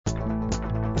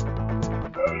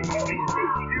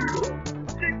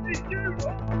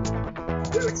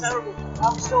terrible.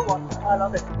 I'm still watching. I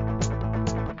love it.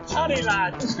 Honey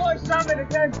lad, the Scottish salmon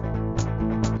again.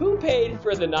 Who paid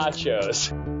for the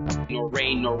nachos? Nor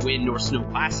rain, nor wind, nor snow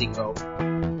classico.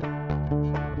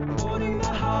 Holding the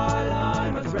high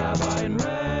line with Rabbi and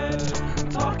Red,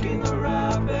 talking the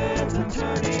rapids and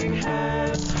turning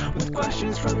heads, with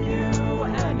questions from you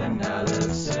and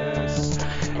analysis.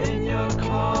 In your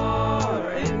car,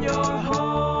 or in your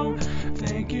home,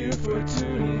 thank you for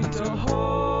tuning to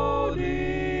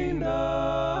Holding the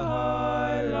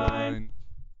High Line.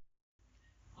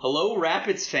 Hello,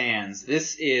 Rapids fans.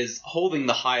 This is Holding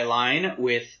the High Line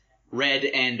with Red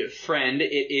and Friend.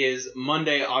 It is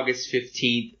Monday, August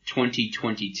 15th,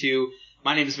 2022.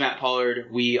 My name is Matt Pollard.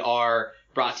 We are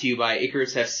brought to you by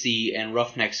Icarus FC and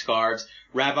Roughneck Scarves.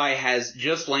 Rabbi has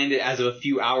just landed as of a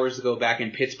few hours ago back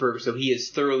in Pittsburgh, so he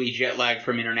is thoroughly jet-lagged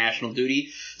from international duty.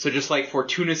 So just like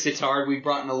Fortuna Sittard, we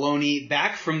brought Naloni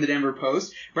back from the Denver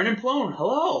Post. Brendan Plone,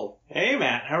 hello. Hey,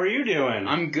 Matt. How are you doing?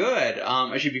 I'm good.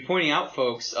 I should be pointing out,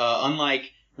 folks,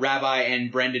 unlike Rabbi and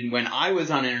Brendan, when I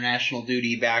was on international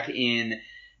duty back in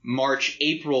March,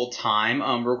 April time,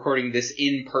 we're recording this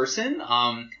in person.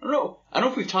 I don't know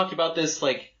if we've talked about this,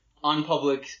 on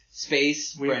public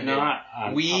space. We're Brendan. not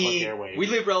on public airwaves. We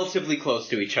live relatively close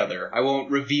to each other. I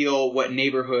won't reveal what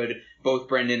neighborhood both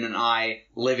Brendan and I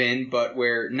live in, but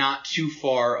we're not too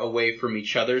far away from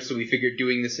each other, so we figured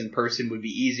doing this in person would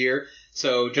be easier.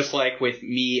 So just like with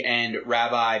me and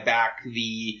Rabbi back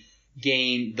the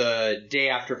game the day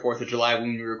after 4th of July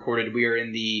when we recorded, we are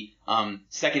in the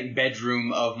second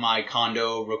bedroom of my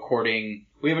condo recording.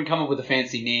 We haven't come up with a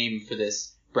fancy name for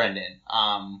this, Brendan.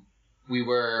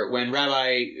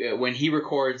 When he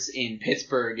records in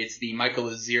Pittsburgh, it's the Michael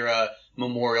Azira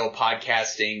Memorial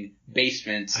Podcasting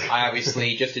Basement. I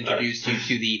obviously just introduced you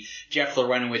to the Jeff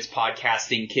Lorenowitz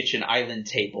Podcasting Kitchen Island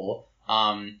Table.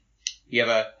 You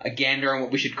have a gander on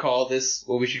what we should call this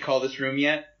room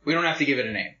yet? We don't have to give it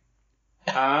a name.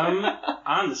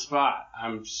 On the spot.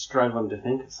 I'm struggling to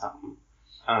think of something.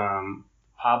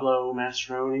 Pablo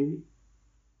Mastroeni?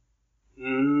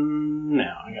 No,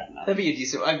 I got nothing. That'd be a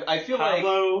decent. I feel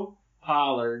Pablo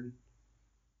Pollard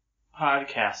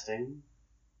Podcasting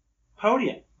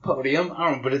Podium. Podium. I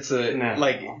don't know, but it's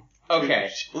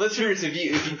okay. Listeners,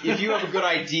 if you have a good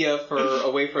idea for a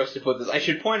way for us to put this, I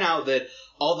should point out that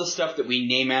all the stuff that we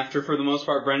name after, for the most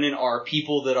part, Brendan, are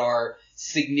people that are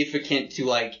significant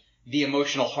to the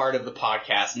emotional heart of the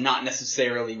podcast, not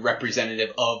necessarily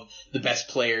representative of the best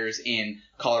players in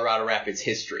Colorado Rapids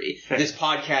history. Fair. This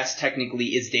podcast technically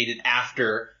is dated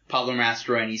after Pablo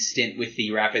Mastroeni's stint with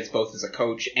the Rapids, both as a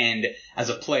coach and as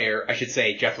a player. I should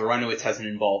say Jeff Lorenowitz hasn't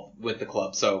involved with the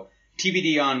club. So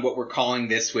TBD on what we're calling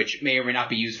this, which may or may not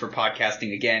be used for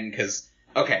podcasting again, because,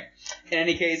 okay. In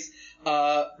any case,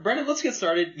 Brendan, let's get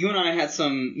started. You and I had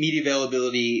some media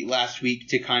availability last week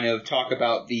to kind of talk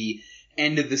about the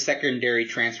end of the secondary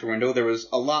transfer window. There was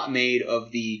a lot made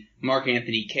of the Mark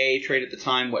Anthony Kaye trade at the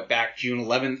time, back June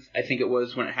 11th, I think it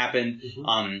was when it happened.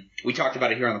 Mm-hmm. We talked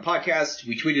about it here on the podcast.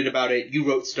 We tweeted about it. You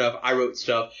wrote stuff. I wrote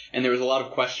stuff. And there was a lot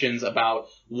of questions about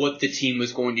what the team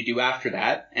was going to do after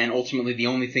that. And ultimately, the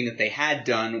only thing that they had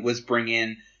done was bring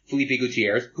in Felipe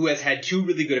Gutierrez, who has had 2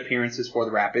 really good appearances for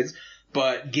the Rapids.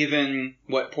 But given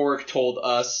what Pork told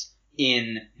us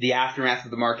in the aftermath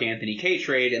of the Mark Anthony Kaye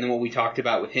trade, and then what we talked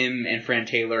about with him and Fran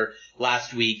Taylor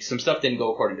last week, some stuff didn't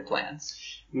go according to plans.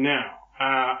 No.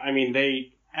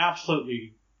 They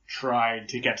absolutely tried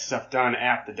to get stuff done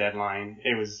at the deadline.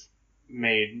 It was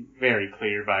made very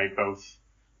clear by both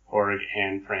Porg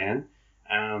and Fran.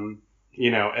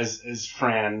 As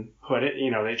Fran put it,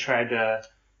 they tried to,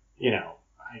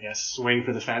 swing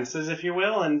for the fences, if you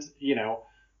will, and,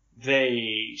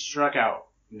 they struck out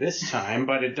this time,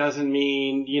 but it doesn't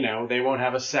mean, they won't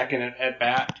have a second at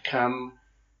bat come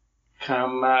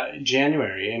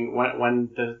January and when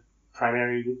the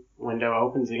primary window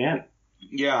opens again.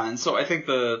 Yeah, and so I think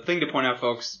the thing to point out,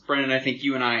 folks, Brendan, I think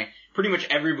you and I, pretty much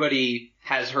everybody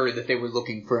has heard that they were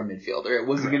looking for a midfielder. It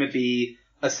wasn't going to be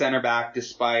a center back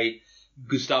despite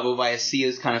Gustavo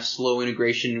Vallecia's kind of slow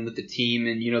integration with the team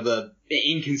and, the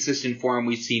inconsistent form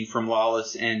we've seen from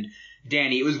Lawless and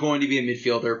Danny. It was going to be a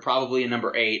midfielder, probably a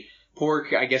number 8.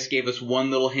 Pork, I guess, gave us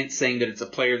one little hint saying that it's a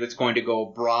player that's going to go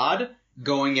abroad,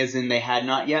 going as in they had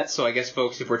not yet. So I guess,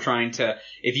 folks, if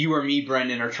you or me,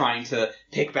 Brendan, are trying to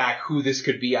pick back who this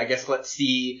could be, I guess let's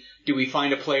see, do we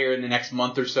find a player in the next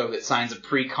month or so that signs a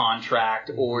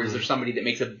pre-contract, or is there somebody that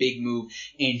makes a big move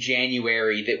in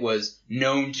January that was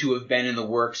known to have been in the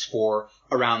works for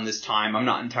around this time. I'm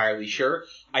not entirely sure.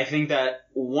 I think that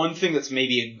one thing that's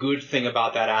maybe a good thing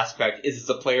about that aspect is it's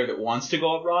a player that wants to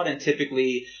go abroad, and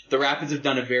typically the Rapids have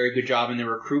done a very good job in their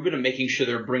recruitment of making sure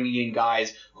they're bringing in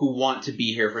guys who want to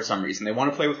be here for some reason. They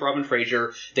want to play with Robin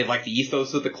Fraser. They like the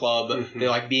ethos of the club. Mm-hmm. They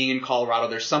like being in Colorado.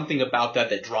 There's something about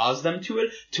that draws them to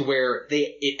it, to where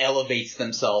it elevates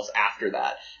themselves after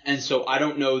that. And so I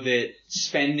don't know that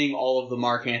spending all of the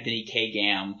Mark Anthony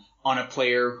K-Gam on a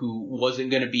player who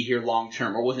wasn't going to be here long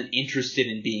term or wasn't interested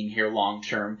in being here long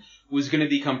term was going to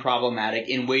become problematic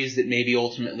in ways that maybe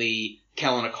ultimately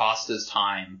Kellen Acosta's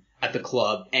time at the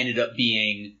club ended up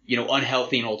being,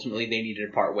 unhealthy, and ultimately they needed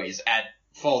to part ways at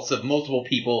faults of multiple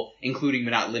people, including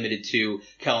but not limited to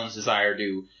Kellen's desire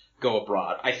to go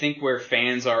abroad. I think where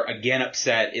fans are again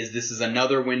upset is this is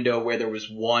another window where there was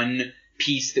one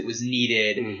piece that was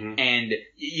needed, mm-hmm. and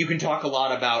you can talk a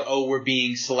lot about, we're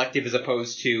being selective as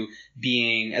opposed to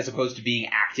being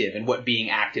active, and what being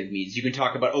active means. You can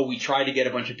talk about, we tried to get a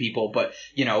bunch of people, but,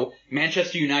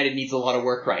 Manchester United needs a lot of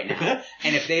work right now.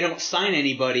 And if they don't sign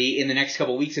anybody in the next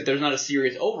couple of weeks, if there's not a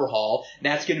serious overhaul,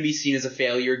 that's going to be seen as a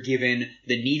failure given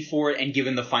the need for it and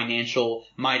given the financial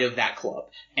might of that club.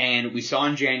 And we saw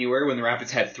in January when the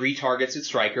Rapids had 3 targets at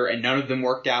striker and none of them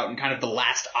worked out, and kind of the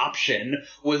last option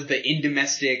was the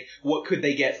in-domestic, what could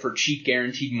they get for cheap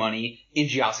guaranteed money in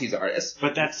Gyasi Zardes.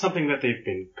 But that's something that they've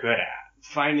been good at.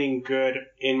 Finding good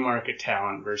in-market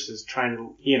talent versus trying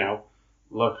to,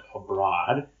 look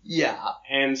abroad. Yeah.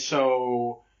 And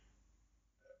so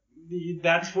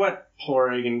that's what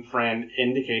Porig and Friend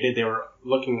indicated. They were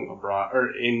looking abroad,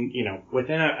 or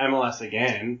within MLS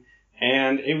again.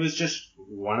 And it was just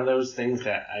one of those things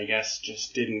that I guess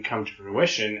just didn't come to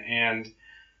fruition. And,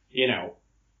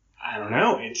 I don't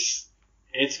know.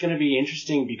 It's going to be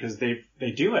interesting because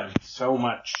they do have so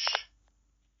much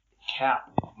cap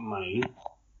money.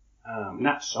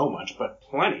 Not so much, but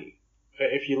plenty.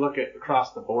 If you look at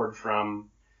across the board from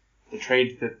the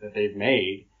trades that they've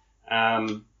made,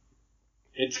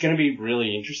 it's going to be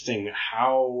really interesting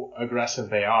how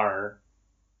aggressive they are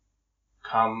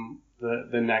come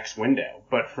the next window.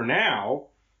 But for now,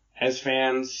 as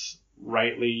fans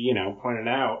rightly, pointed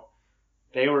out,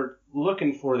 they were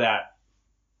looking for that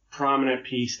prominent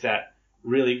piece that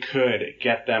really could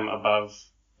get them above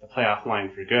the playoff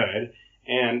line for good.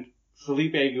 And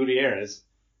Felipe Gutierrez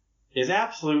is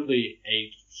absolutely a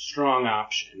strong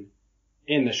option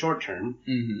in the short term.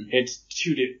 Mm-hmm. It's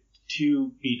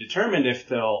to be determined if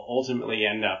they'll ultimately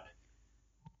end up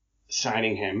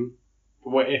signing him.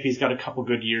 If he's got a couple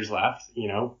good years left,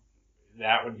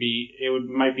 might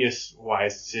be a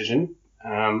wise decision.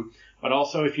 But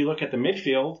also, if you look at the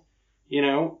midfield,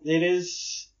 it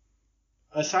is,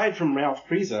 aside from Ralph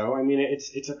Priso,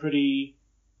 it's a pretty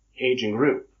aging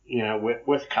group,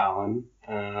 with Colin,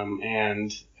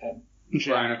 and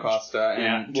Brian Acosta,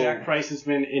 and Jack Price has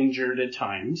been injured at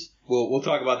times. We'll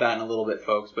talk about that in a little bit,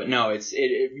 folks. But no,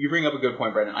 you bring up a good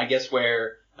point, Brendan. I guess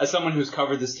where, as someone who's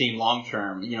covered this team long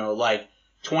term, like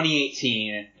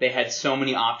 2018, they had so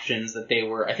many options that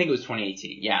I think it was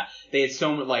 2018, yeah. They had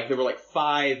there were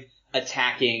 5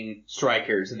 attacking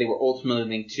strikers that they were ultimately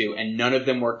linked to, and none of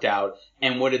them worked out.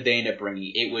 And what did they end up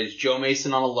bringing? It was Joe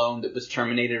Mason on a loan that was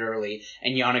terminated early,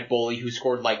 and Yannick Boley, who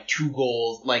scored 2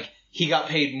 goals. He got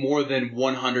paid more than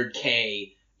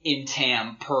 $100K in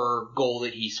TAM per goal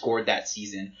that he scored that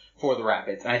season for the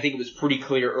Rapids. And I think it was pretty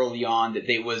clear early on that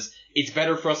it's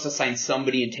better for us to sign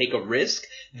somebody and take a risk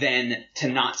than to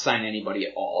not sign anybody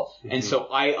at all. Mm-hmm. And so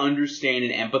I understand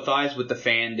and empathize with the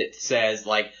fan that says,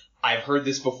 I've heard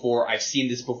this before, I've seen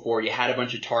this before, you had a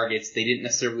bunch of targets, they didn't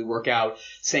necessarily work out,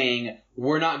 saying,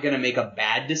 we're not going to make a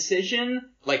bad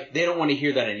decision. They don't want to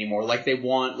hear that anymore. They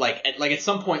want, at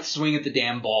some point, swing at the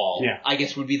damn ball, yeah. I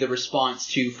guess would be the response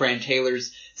to Fran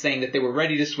Taylor's saying that they were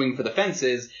ready to swing for the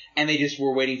fences, and they just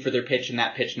were waiting for their pitch, and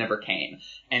that pitch never came.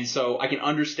 And so I can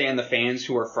understand the fans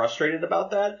who are frustrated about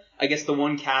that. I guess the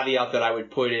one caveat that I would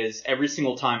put is every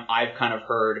single time I've kind of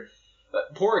heard,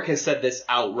 Porik has said this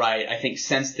outright, I think,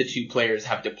 since the 2 players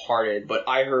have departed, but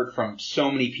I heard from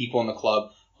so many people in the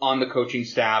club, on the coaching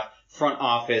staff, front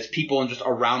office, people just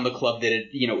around the club that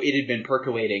it had been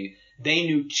percolating. They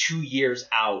knew 2 years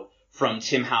out from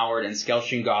Tim Howard and Skel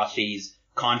Shingashi's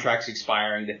contracts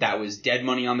expiring that was dead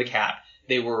money on the cap.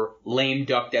 They were lame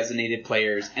duck designated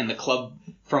players, and the club,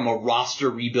 from a roster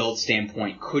rebuild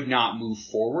standpoint, could not move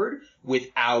forward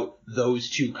without those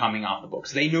 2 coming off the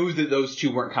books. They knew that those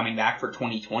 2 weren't coming back for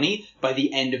 2020 by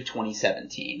the end of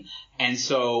 2017. And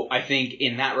so I think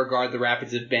in that regard, the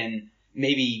Rapids have been,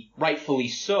 maybe rightfully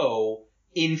so,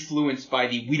 influenced by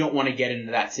we don't want to get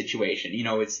into that situation.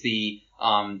 It's the,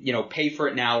 pay for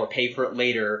it now or pay for it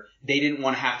later. They didn't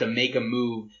want to have to make a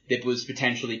move that was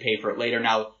potentially pay for it later.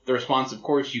 Now, the response, of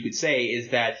course, you could say is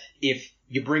that if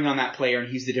you bring on that player and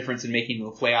he's the difference in making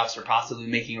the playoffs or possibly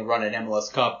making a run at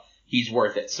MLS Cup, he's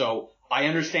worth it. So I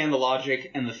understand the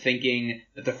logic and the thinking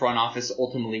that the front office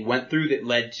ultimately went through that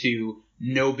led to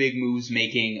no big moves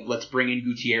making, let's bring in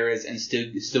Gutierrez and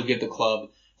still give the club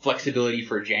flexibility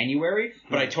for January.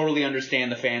 But I totally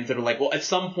understand the fans that are like, well, at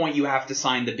some point you have to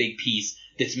sign the big piece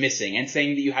that's missing. And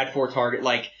saying that you had 4 target,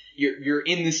 like, you're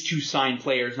in this to sign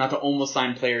players, not to almost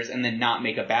sign players and then not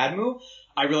make a bad move.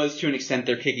 I realize to an extent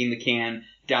they're kicking the can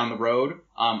down the road.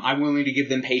 I'm willing to give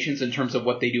them patience in terms of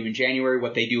what they do in January,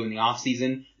 what they do in the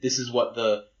offseason. This is what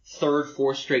the 3rd,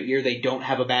 4th straight year they don't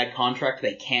have a bad contract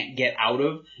they can't get out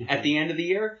of at the end of the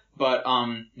year. But,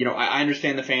 I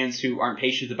understand the fans who aren't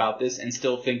patient about this and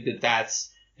still think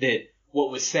that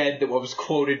what was said, that what was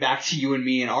quoted back to you and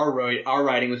me in our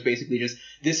writing was basically just,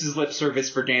 this is lip service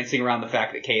for dancing around the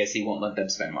fact that KSE won't let them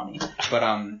spend money. But,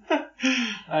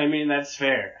 I mean, that's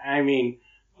fair.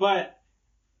 But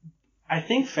I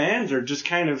think fans are just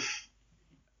kind of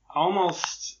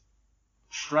almost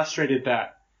frustrated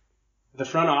that the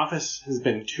front office has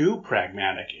been too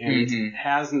pragmatic and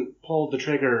hasn't pulled the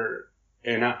trigger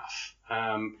enough.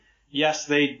 Yes,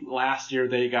 last year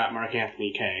they got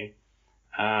Mark-Anthony Kaye.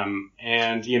 I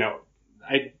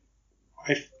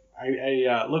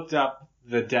looked up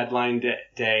the deadline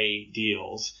day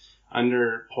deals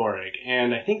under Porig,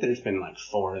 and I think there's been like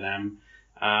 4 of them.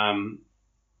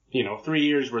 3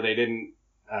 years where they didn't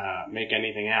make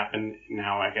anything happen.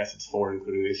 Now I guess it's 4,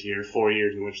 including this year. 4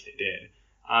 years in which they did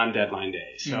on deadline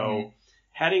day. So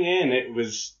heading in, it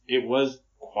was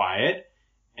quiet,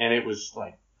 and it was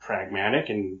like pragmatic,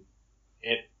 and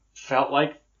it felt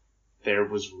like there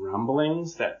was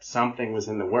rumblings that something was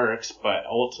in the works, but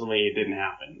ultimately it didn't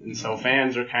happen. And so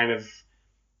fans are kind of,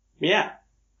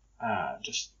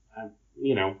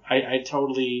 I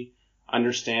totally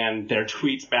understand their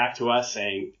tweets back to us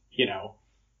saying,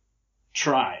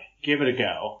 try, give it a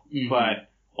go. But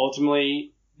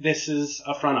ultimately, this is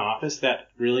a front office that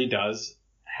really does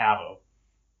have a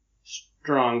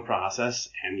strong process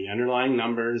and the underlying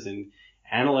numbers and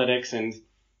analytics, and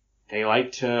they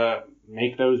like to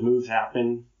make those moves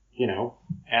happen,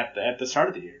 at the start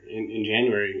of the year, in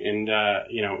January and,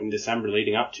 in December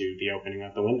leading up to the opening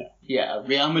of the window. Yeah,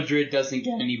 Real Madrid doesn't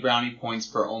get any brownie points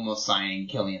for almost signing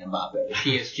Kylian Mbappe.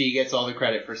 PSG gets all the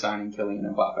credit for signing Kylian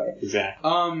Mbappe.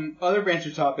 Exactly. Other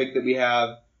banter topic that we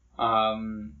have,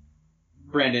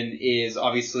 Brendan, is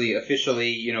obviously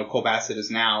officially, Cole Bassett is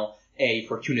now a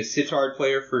Fortuna Sittard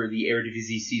player for the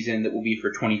Eredivisie season that will be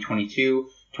for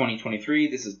 2022-2023.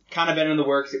 This has kind of been in the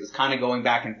works. It was kind of going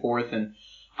back and forth, and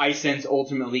I sense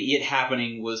ultimately it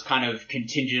happening was kind of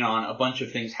contingent on a bunch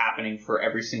of things happening for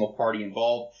every single party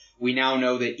involved. We now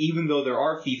know that even though there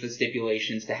are FIFA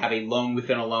stipulations to have a loan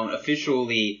within a loan,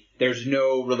 officially there's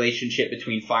no relationship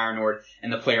between Feyenoord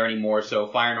and the player anymore. So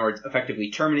Feyenoord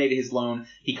effectively terminated his loan.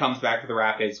 He comes back to the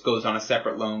Rapids, goes on a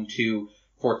separate loan to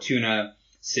Fortuna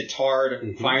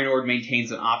Sittard. Feyenoord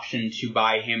maintains an option to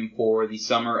buy him for the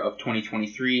summer of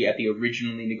 2023 at the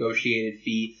originally negotiated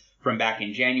fee from back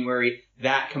in January.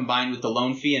 That combined with the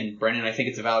loan fee, and Brendan, I think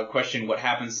it's a valid question, what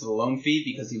happens to the loan fee,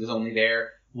 because he was only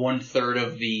there 1/3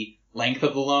 of the length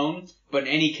of the loan. But in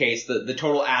any case, the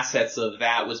total assets of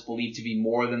that was believed to be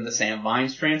more than the Sam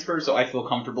Vines transfer, so I feel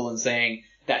comfortable in saying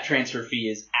that transfer fee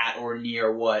is at or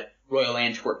near what Royal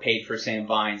Antwerp paid for Sam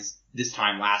Vines this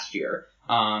time last year.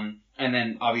 And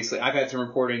then, obviously, I've had some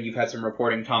reporting, you've had some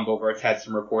reporting, Tom Bogart's had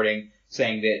some reporting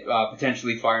saying that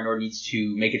potentially Feyenoord needs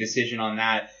to make a decision on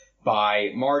that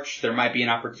by March. There might be an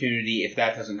opportunity, if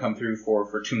that doesn't come through, for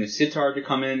Fortuna Sittard to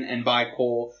come in and buy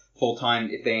Cole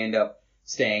full-time if they end up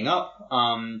staying up.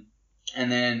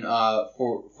 And then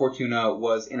Fortuna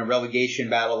was in a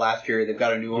relegation battle last year. They've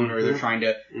got a new owner. They're trying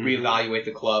to reevaluate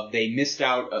the club. They missed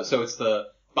out. So it's the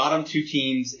bottom 2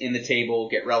 teams in the table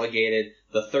get relegated.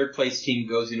 The 3rd place team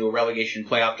goes into a relegation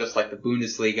playoff just like the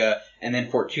Bundesliga. And then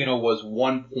Fortuna was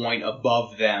 1 point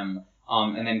above them.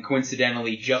 And then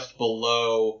coincidentally just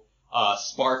below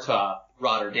Sparta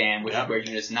Rotterdam, which is where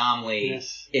Yunus Namli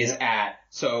is at.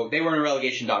 So they were in a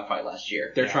relegation dogfight last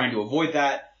year. They're trying to avoid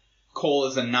that. Cole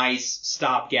is a nice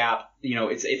stopgap.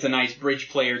 It's a nice bridge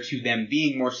player to them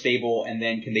being more stable, and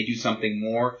then can they do something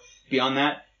more beyond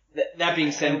that? That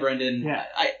being said, Brendan,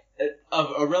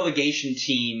 a relegation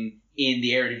team in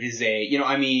the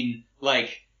Eredivisie,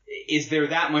 is there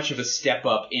that much of a step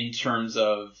up in terms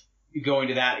of going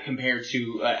to that compared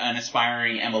to an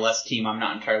aspiring MLS team, I'm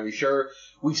not entirely sure.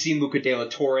 We've seen Luca De La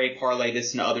Torre parlay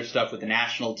this into other stuff with the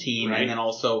national team and then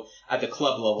also at the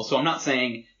club level. So I'm not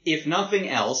saying, if nothing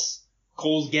else,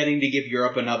 Cole's getting to give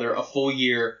Europe a full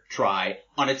year try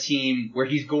on a team where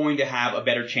he's going to have a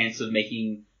better chance of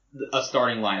making a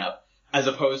starting lineup, as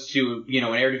opposed to, an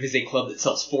Eredivisie club that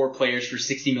sells 4 players for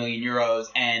 60 million euros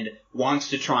and wants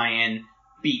to try and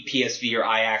beat PSV or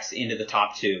Ajax into the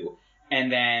top 2.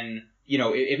 And then,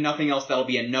 if nothing else, that'll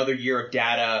be another year of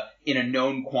data in a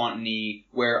known quantity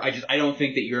where I don't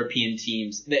think that European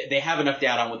teams, they have enough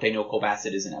data on what they know Cole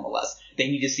Bassett is in MLS. They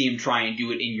need to see him try and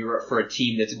do it in Europe for a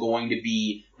team that's going to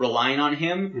be relying on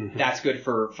him. Mm-hmm. That's good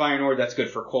for Feyenoord, that's good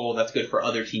for Cole, that's good for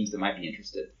other teams that might be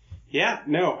interested. Yeah,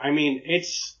 no, I mean,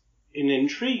 it's an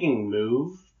intriguing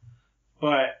move,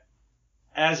 but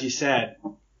as you said,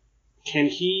 can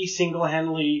he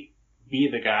single-handedly be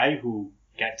the guy who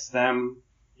gets them,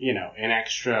 an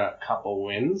extra couple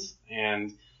wins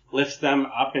and lifts them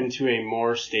up into a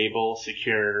more stable,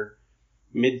 secure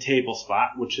mid-table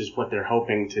spot, which is what they're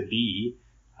hoping to be?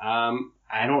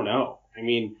 I don't know. I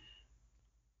mean,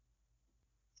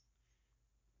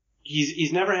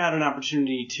 he's never had an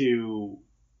opportunity to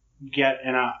get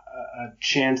a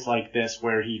chance like this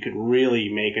where he could really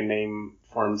make a name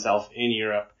for himself in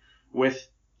Europe with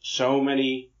so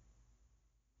many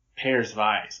pairs of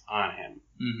eyes on him.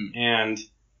 Mm-hmm. And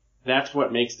that's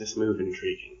what makes this move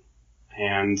intriguing.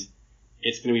 And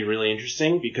it's going to be really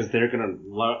interesting because they're going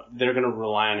to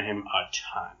rely on him a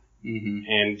ton. Mm-hmm.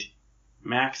 And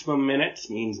maximum minutes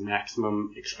means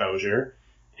maximum exposure.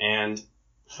 And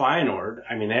Feyenoord,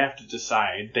 I mean, they have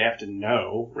to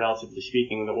know, relatively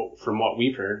speaking, from what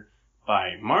we've heard,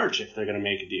 by March if they're going to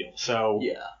make a deal. So,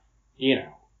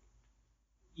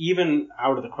 even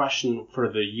out of the question for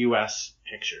the U.S.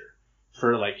 picture,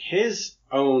 for his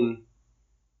own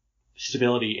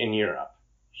stability in Europe,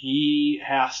 he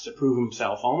has to prove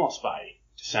himself almost by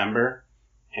December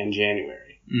and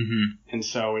January. Mm-hmm. And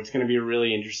so it's going to be a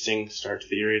really interesting start to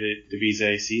the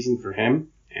Eredivisie season for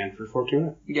him and for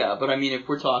Fortuna. Yeah, but I mean,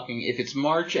 if it's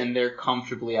March and they're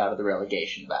comfortably out of the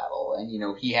relegation battle,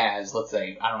 and he has, let's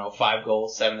say, 5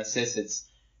 goals, 7 assists, it's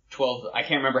 12. I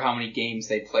can't remember how many games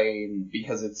they play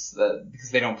because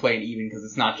they don't play it even because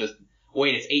it's not just.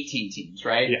 Wait, it's 18 teams,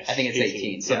 right? Yes, I think it's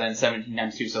 18. So then 17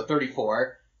 times 2, so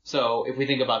 34. So if we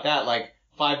think about that,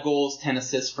 5 goals, 10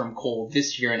 assists from Cole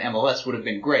this year in MLS would have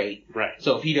been great. Right.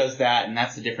 So if he does that, and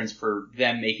that's the difference for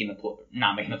them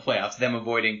not making the playoffs, them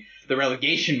avoiding the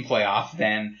relegation playoff,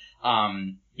 then,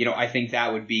 I think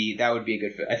that would be a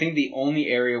good fit. I think the only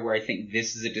area where I think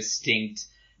this is a distinct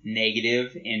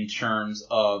negative in terms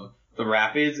of the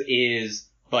Rapids is,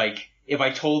 if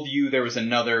I told you there was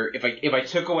if I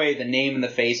took away the name and the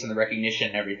face and the recognition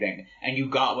and everything, and you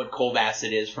got what Cole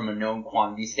Bassett is from a known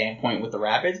quantity standpoint with the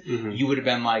Rapids, mm-hmm. you would have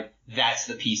been that's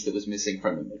the piece that was missing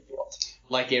from the midfield.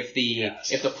 If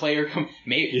the player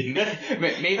maybe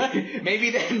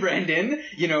then Brendan,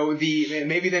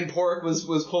 maybe then Pork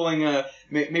was pulling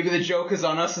maybe the joke is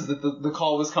on us is that the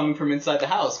call was coming from inside the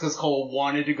house because Cole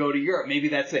wanted to go to Europe. Maybe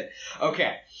that's it.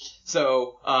 Okay.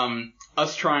 So,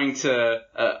 us trying to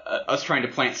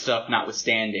plant stuff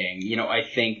notwithstanding, I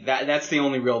think that's the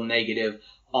only real negative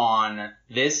on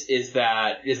this is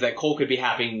that Cole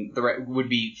would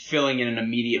be filling in an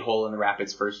immediate hole in the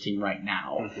Rapids first team right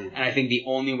now. Mm-hmm. And I think the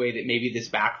only way that maybe this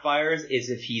backfires is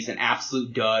if he's an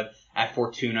absolute dud at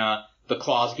Fortuna, the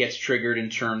clause gets triggered in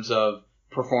terms of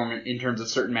performance, in terms of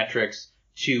certain metrics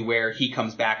to where he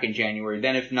comes back in January.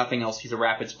 Then if nothing else, he's a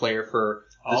Rapids player for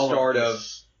the start of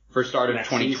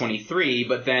 2023, season.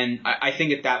 But then I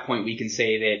think at that point we can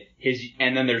say that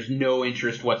and then there's no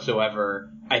interest whatsoever.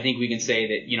 I think we can say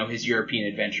that, his European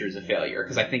adventure is a failure.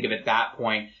 Because I think if at that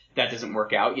point that doesn't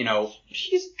work out,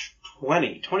 He's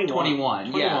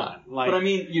 21. Yeah. But I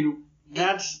mean,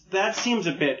 that seems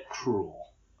a bit cruel.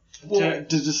 To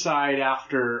decide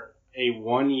after a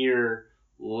 1-year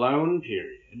loan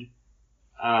period,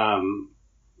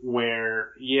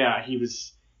 where,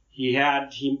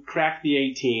 he cracked the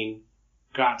 18,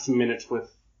 got some minutes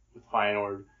with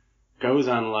Feyenoord, goes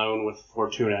on loan with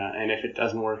Fortuna, and if it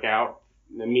doesn't work out,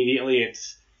 immediately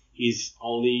he's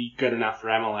only good enough for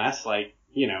MLS.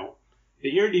 The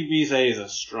Eredivisie is a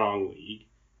strong league,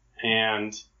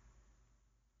 and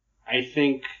I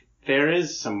think there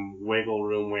is some wiggle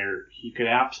room where he could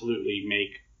absolutely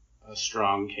make a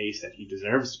strong case that he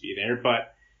deserves to be there,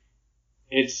 but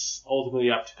it's ultimately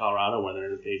up to Colorado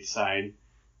whether they decide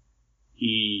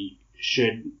he's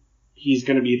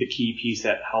going to be the key piece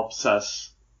that helps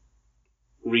us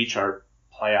reach our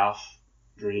playoff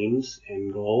dreams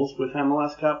and goals with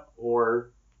MLS Cup,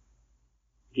 or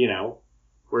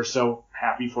we're so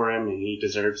happy for him, and he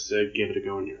deserves to give it a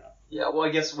go in Europe. Yeah, well, I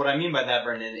guess what I mean by that,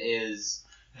 Brendan, is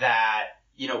that,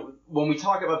 when we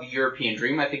talk about the European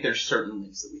dream, I think there's certain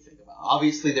leagues that we think about.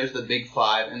 Obviously, there's the Big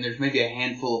Five, and there's maybe a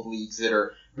handful of leagues that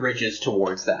are bridges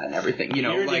towards that and everything.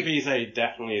 Eredivisie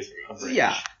definitely is a bridge.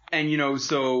 Yeah. And,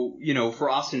 for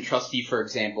Austin Trusty, for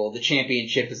example, the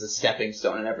championship is a stepping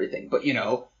stone and everything. But,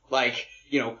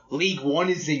 League One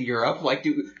is in Europe.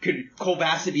 Could Cole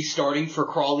Bassett be starting for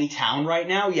Crawley Town right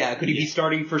now? Yeah. Could he be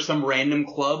starting for some random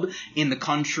club in the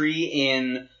country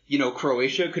in,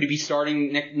 Croatia? Could he be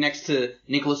starting next to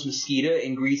Nicholas Mosquita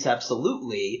in Greece?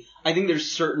 Absolutely. I think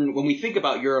there's when we think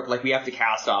about Europe, we have to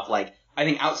cast off, I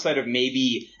think outside of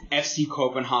maybe FC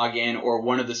Copenhagen or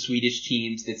one of the Swedish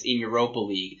teams that's in Europa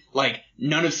League,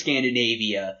 none of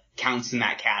Scandinavia counts in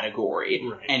that category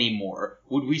anymore.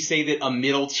 Would we say that a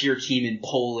middle tier team in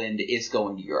Poland is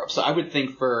going to Europe? So I would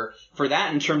think for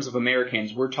that, in terms of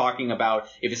Americans, we're talking about,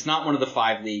 if it's not one of the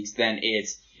 5 leagues, then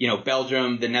it's,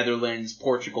 Belgium, the Netherlands,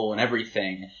 Portugal, and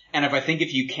everything. And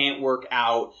if you can't work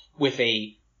out with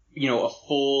a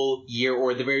full year,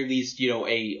 or at the very least,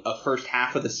 a first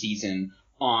half of the season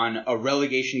on a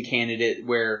relegation candidate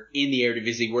where in the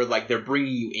Eredivisie where they're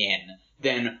bringing you in,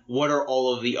 then what are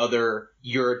all of the other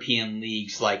European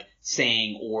leagues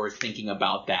saying or thinking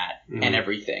about that and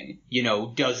everything?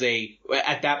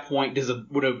 At that point,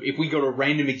 if we go to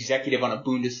random executive on a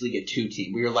Bundesliga 2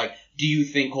 team, we were do you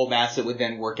think Cole Bassett would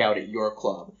then work out at your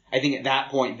club? I think at that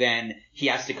point then he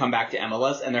has to come back to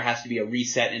MLS, and there has to be a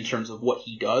reset in terms of what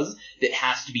he does that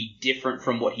has to be different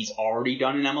from what he's already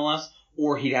done in MLS,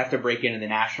 or he'd have to break into the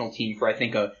national team for, I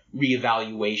think, a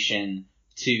reevaluation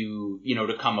to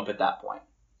come up at that point.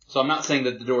 So I'm not saying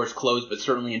that the door is closed, but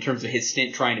certainly in terms of his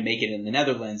stint trying to make it in the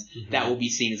Netherlands, that will be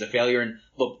seen as a failure. And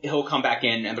look, he'll come back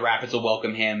in and the Rapids will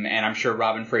welcome him, and I'm sure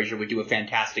Robin Fraser would do a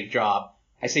fantastic job.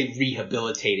 I say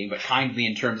rehabilitating, but kindly,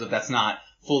 in terms of that's not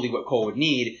fully what Cole would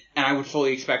need. And I would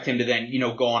fully expect him to then,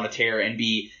 go on a tear and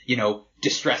be,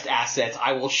 distressed assets.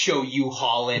 I will show you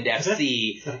Holland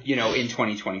FC, in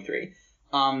 2023.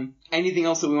 Anything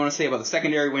else that we want to say about the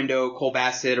secondary window, Cole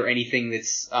Bassett, or anything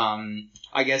that's,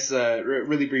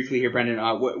 really briefly here, Brendan,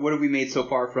 what have we made so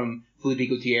far from Felipe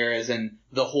Gutierrez and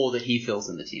the hole that he fills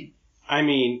in the team? I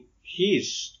mean,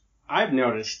 I've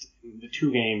noticed in the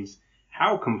 2 games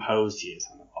how composed he is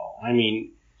on the ball. I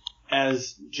mean,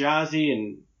 as Jazzy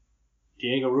and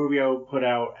Diego Rubio put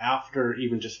out after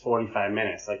even just 45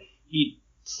 minutes, he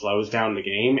slows down the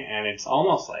game, and it's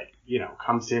almost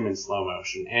comes to him in slow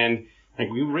motion. And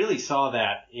we really saw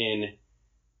that in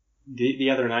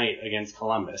the other night against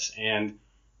Columbus, and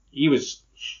he was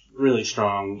really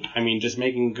strong. I mean, just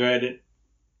making good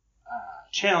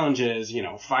challenges,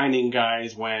 finding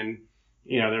guys when,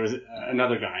 there was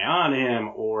another guy on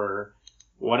him or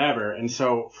whatever. And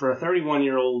so for a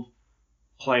 31-year-old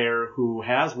player who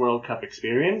has World Cup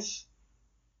experience,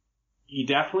 he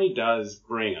definitely does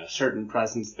bring a certain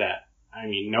presence that,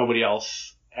 nobody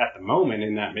else at the moment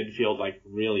in that midfield,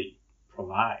 really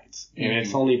provides. And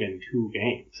it's only been 2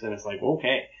 games, and it's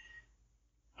okay.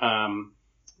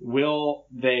 Will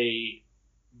they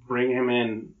bring him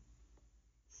in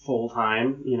full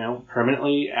time,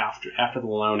 permanently after the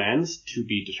loan ends, to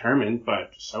be determined?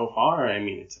 But so far,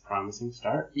 it's a promising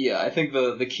start. Yeah, I think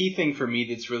the key thing for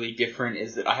me that's really different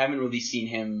is that I haven't really seen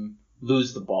him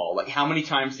lose the ball. How many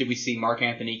times did we see Mark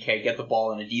Anthony Kaye get the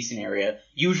ball in a decent area,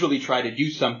 usually try to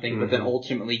do something, but then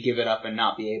ultimately give it up and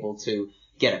not be able to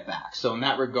get it back? So in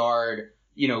that regard,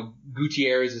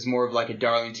 Gutierrez is more of a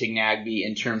Darlington Nagbe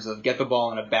in terms of get the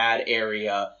ball in a bad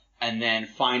area and then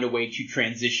find a way to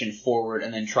transition forward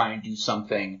and then try and do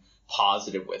something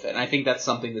positive with it. And I think that's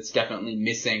something that's definitely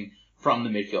missing from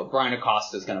the midfield. Brian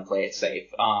Acosta's going to play it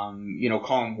safe.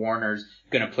 Colin Warner's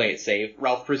going to play it safe.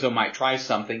 Ralph Prizzo might try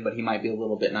something, but he might be a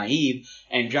little bit naive.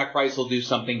 And Jack Price will do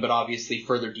something, but obviously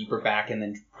further deeper back and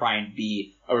then try and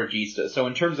be a regista. So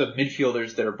in terms of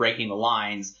midfielders that are breaking the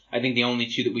lines, I think the only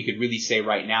 2 that we could really say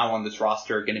right now on this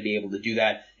roster are going to be able to do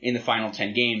that in the final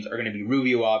 10 games are going to be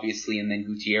Rubio, obviously, and then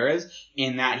Gutierrez.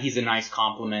 In that, he's a nice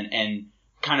complement and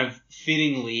kind of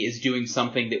fittingly is doing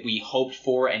something that we hoped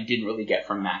for and didn't really get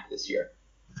from Mac this year.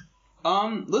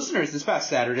 Listeners, this past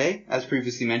Saturday, as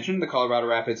previously mentioned, the Colorado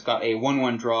Rapids got a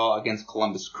 1-1 draw against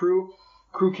Columbus Crew.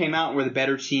 Crew came out and were the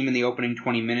better team in the opening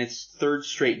 20 minutes, 3rd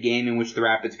straight game in which the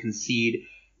Rapids concede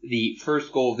the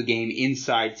first goal of the game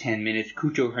inside 10 minutes.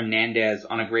 Cucho Hernandez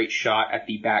on a great shot at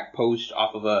the back post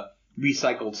off of a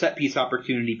recycled set-piece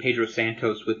opportunity. Pedro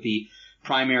Santos with the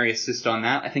primary assist on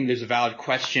that. I think there's a valid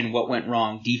question what went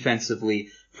wrong defensively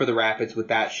for the Rapids with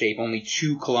that shape. Only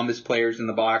 2 Columbus players in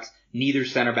the box, neither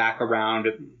center back around.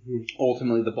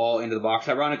 Ultimately, the ball into the box.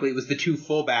 Ironically, it was the two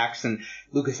fullbacks and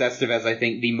Lucas Estevez, I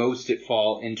think, the most at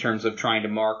fault in terms of trying to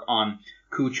mark on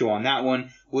Cucho on that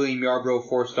one. William Yarbrough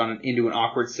forced into an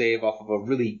awkward save off of a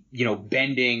really,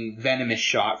 bending, venomous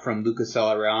shot from Lucas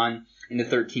Celarayán in the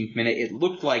 13th minute. It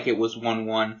looked like it was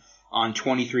 1-1 on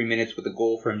 23 minutes with a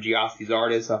goal from Giassi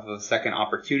Zardes off of a second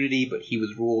opportunity, but he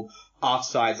was ruled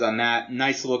offsides on that.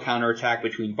 Nice little counterattack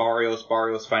between Barrios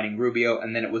finding Rubio,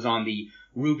 and then it was on the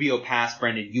Rubio pass,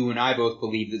 Brendan, you and I both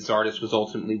believe that Zardes was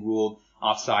ultimately ruled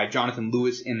offside. Jonathan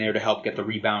Lewis in there to help get the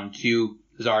rebound to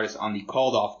Zardes on the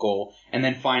called off goal. And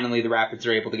then finally the Rapids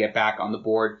are able to get back on the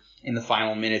board in the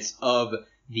final minutes of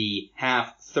the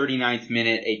half. 39th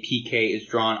minute, a PK is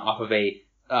drawn off of a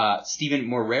Steven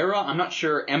Moreira. I'm not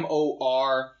sure,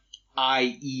 Moriera.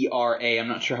 I'm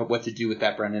not sure what to do with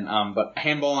that, Brendan. But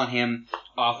handball on him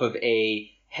off of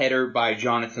a header by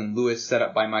Jonathan Lewis, set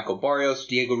up by Michael Barrios.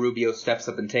 Diego Rubio steps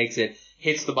up and takes it,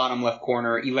 hits the bottom left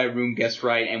corner. Eli Room guessed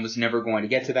right and was never going to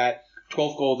get to that.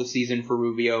 12th goal of the season for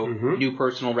Rubio. New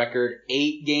personal record.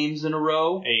 8 games in a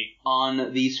row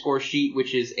on the score sheet,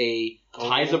 which is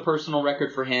ties a personal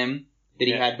record for him that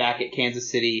he had back at Kansas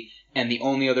City. And the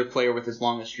only other player with his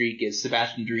longest streak is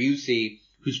Sebastian Driussi,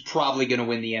 who's probably going to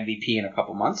win the MVP in a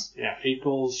couple months. Yeah, 8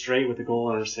 goals straight with a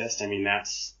goal and an assist. I mean,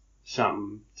 that's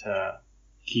something to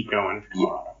keep going for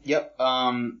Colorado. Yep.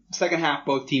 Second half,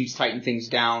 both teams tightened things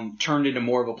down, turned into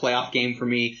more of a playoff game for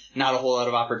me. Not a whole lot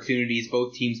of opportunities.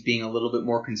 Both teams being a little bit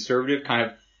more conservative.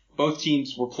 Both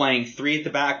teams were playing 3 at the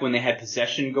back when they had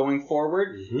possession going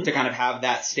forward to kind of have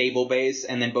that stable base,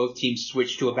 and then both teams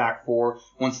switched to a back 4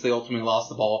 once they ultimately lost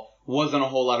the ball. Wasn't a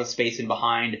whole lot of space in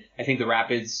behind. I think the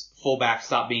Rapids fullback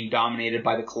stopped being dominated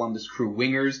by the Columbus Crew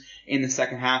wingers in the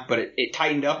second half, but it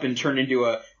tightened up and turned into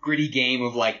a gritty game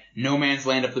of no man's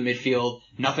land up the midfield,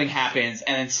 nothing happens,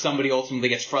 and then somebody ultimately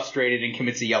gets frustrated and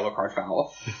commits a yellow card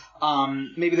foul.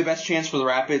 Maybe the best chance for the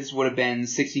Rapids would have been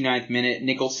 69th minute,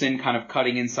 Nicholson kind of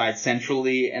cutting inside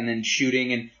centrally and then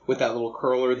shooting, and with that little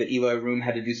curler that Eli Room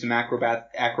had to do some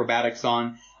acrobatics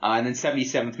on. And then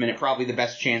 77th minute, probably the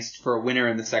best chance for a winner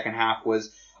in the second half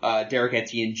was Derek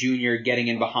Etienne Jr. getting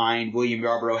in behind. William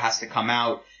Yarbrough has to come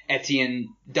out.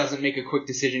 Etienne doesn't make a quick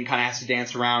decision, kind of has to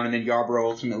dance around, and then Yarbrough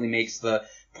ultimately makes the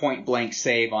point-blank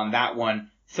save on that one.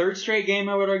 Third straight game,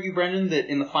 I would argue, Brendan, that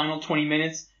in the final 20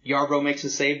 minutes, Yarbrough makes a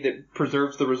save that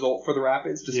preserves the result for the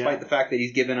Rapids, despite the fact that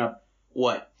he's given up,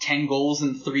 10 goals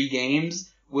in 3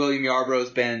 games? William Yarbrough has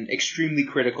been extremely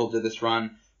critical to this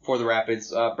run for the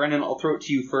Rapids. Brendan, I'll throw it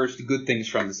to you first. Good things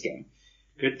from this game.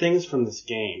 Good things from this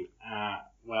game.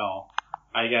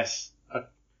 I guess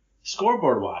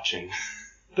scoreboard watching.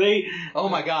 Oh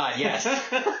my God, yes.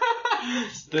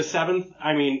 The 7th.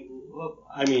 I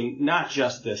mean, not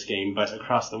just this game, but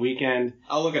across the weekend.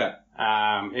 I'll look it up.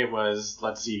 It was,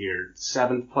 let's see here,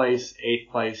 7th place, 8th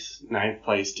place, 9th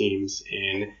place teams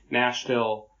in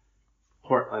Nashville,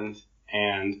 Portland,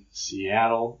 and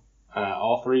Seattle.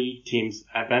 All 3 teams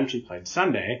eventually played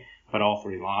Sunday, but all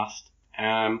 3 lost.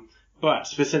 But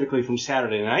specifically from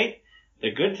Saturday night,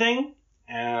 the good thing,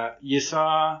 you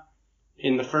saw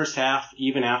in the first half,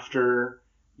 even after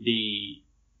the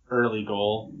early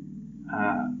goal,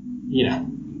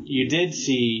 you did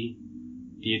see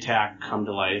the attack come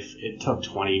to life. It took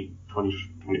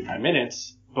 25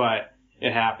 minutes, but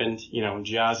it happened.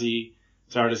 Giassi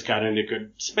Zardes got into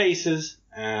good spaces.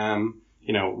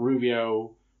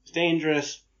 Rubio was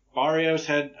dangerous. Barrios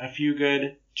had a few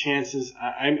good chances.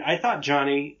 I thought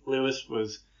Johnny Lewis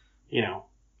was,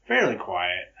 fairly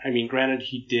quiet. I mean, granted,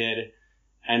 he did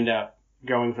end up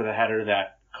going for the header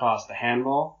that cost the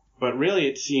handball, but really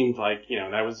it seemed like,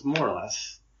 that was more or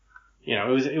less,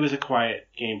 it was a quiet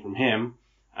game from him.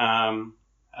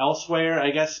 Elsewhere, I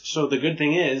guess, so the good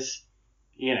thing is,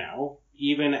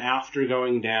 even after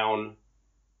going down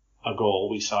a goal,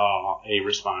 we saw a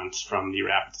response from the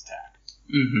Rapids attack.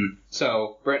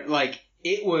 So,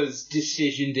 it was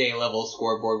decision day level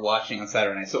scoreboard watching on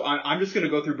Saturday night. So I'm just going to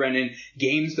go through, Brendan,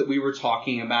 games that we were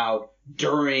talking about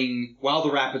while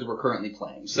the Rapids were currently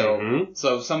playing. So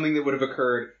something that would have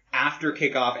occurred after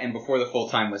kickoff and before the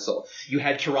full-time whistle. You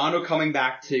had Toronto coming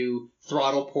back to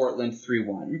throttle Portland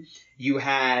 3-1. You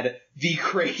had the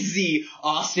crazy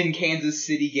Austin-Kansas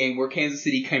City game where Kansas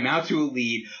City came out to a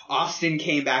lead. Austin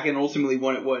came back and ultimately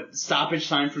won it. Stoppage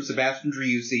time for Sebastian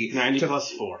Driussi.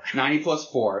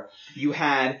 90+4. You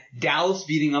had Dallas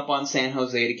beating up on San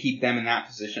Jose to keep them in that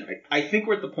position. I think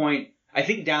we're at the point. I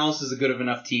think Dallas is a good of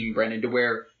enough team, Brendan, to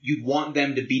where you'd want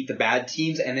them to beat the bad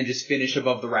teams and then just finish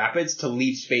above the Rapids to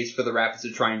leave space for the Rapids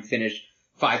to try and finish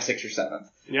 5th, 6th, or 7th.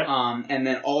 Yep. And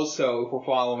then also, if we're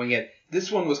following it,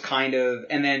 this one was kind of,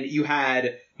 and then you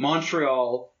had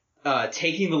Montreal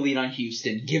taking the lead on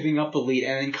Houston, giving up the lead,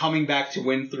 and then coming back to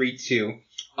win 3-2.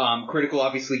 Critical,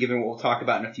 obviously, given what we'll talk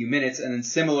about in a few minutes. And then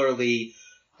similarly,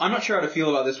 I'm not sure how to feel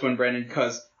about this one, Brendan,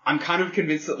 because I'm kind of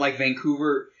convinced that, like,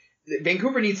 Vancouver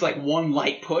needs, like, one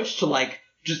light push to, like,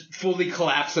 just fully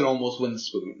collapse and almost win the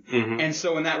spoon. Mm-hmm. And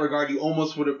so in that regard, you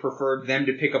almost would have preferred them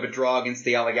to pick up a draw against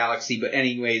the LA Galaxy. But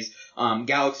anyways,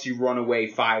 Galaxy run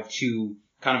away 5-2,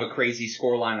 kind of a crazy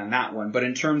scoreline on that one. But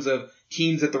in terms of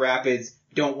teams that the Rapids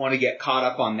don't want to get caught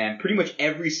up on them, pretty much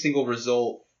every single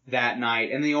result that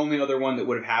night, and the only other one that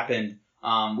would have happened,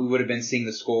 we would have been seeing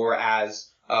the score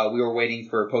as we were waiting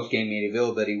for post-game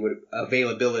availability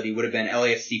would have been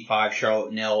LAFC 5,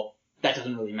 Charlotte 0. That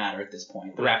doesn't really matter at this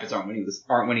point. The Rapids aren't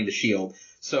winning the Shield.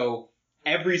 So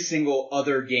every single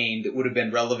other game that would have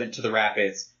been relevant to the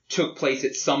Rapids took place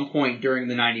at some point during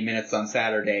the 90 minutes on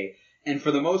Saturday. And for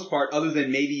the most part, other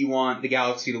than maybe you want the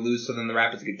Galaxy to lose so then the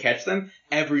Rapids could catch them,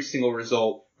 every single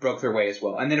result broke their way as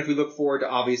well. And then if we look forward to,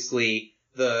 obviously,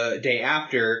 the day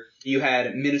after, you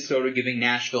had Minnesota giving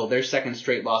Nashville their second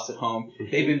straight loss at home.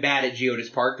 They've been bad at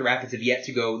Geodis Park. The Rapids have yet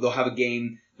to go. They'll have a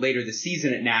game later this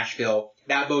season at Nashville.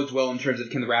 That bodes well in terms of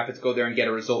can the Rapids go there and get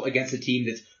a result against a team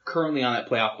that's currently on that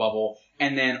playoff bubble.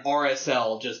 And then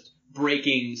RSL just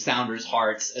breaking Sounders'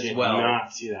 hearts as well. Did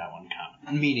not see that one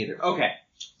coming. Me neither. Okay.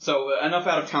 So enough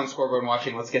out-of-town scoreboard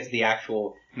watching. Let's get to the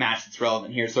actual match that's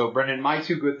relevant here. So, Brendan, my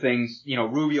two good things,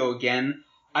 Rubio again.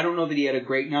 I don't know that he had a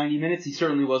great 90 minutes. He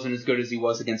certainly wasn't as good as he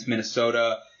was against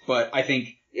Minnesota. But I think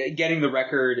getting the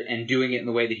record and doing it in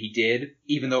the way that he did,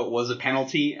 even though it was a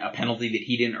penalty that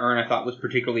he didn't earn, I thought was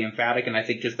particularly emphatic. And I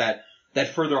think just that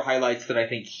further highlights that I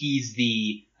think he's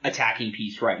the attacking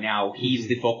piece right now. He's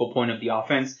the focal point of the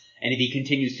offense. And if he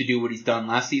continues to do what he's done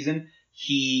last season,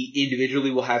 he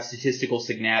individually will have statistical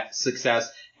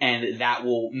success, and that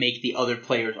will make the other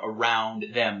players around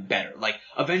them better. Like,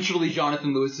 eventually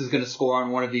Jonathan Lewis is going to score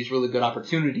on one of these really good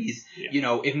opportunities.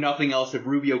 Yeah. If nothing else, if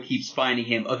Rubio keeps finding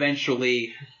him,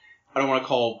 eventually, I don't want to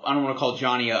call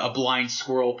Johnny a blind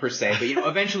squirrel per se, but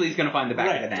eventually he's going to find the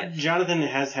back of the net. Jonathan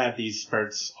has had these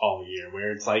spurts all year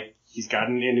where it's like he's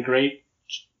gotten into great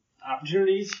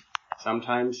opportunities.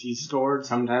 Sometimes he's scored.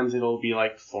 Sometimes it'll be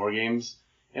like 4 games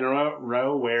in a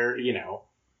row where,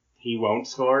 he won't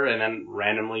score, and then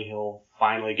randomly he'll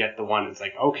finally get the one. It's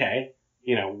like, okay,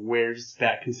 where's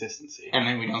that consistency? And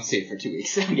then we don't see it for 2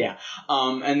 weeks. Yeah.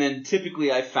 And then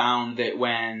typically I found that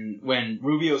when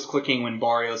Rubio's clicking, when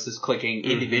Barrios is clicking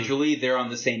individually, they're on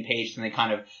the same page,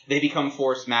 and they become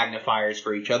force magnifiers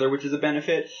for each other, which is a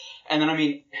benefit. And then,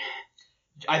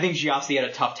 I think Giassi had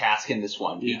a tough task in this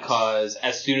one, because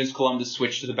as soon as Columbus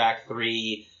switched to the back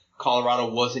three,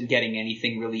 Colorado wasn't getting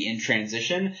anything really in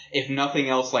transition. If nothing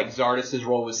else, like Zardes'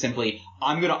 role was simply,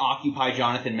 I'm going to occupy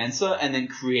Jonathan Mensah and then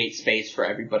create space for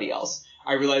everybody else.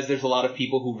 I realize there's a lot of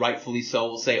people who rightfully so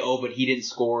will say, oh, but he didn't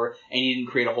score and he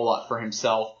didn't create a whole lot for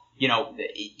himself.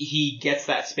 He gets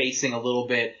that spacing a little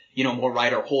bit, more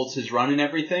right, or holds his run and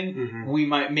everything.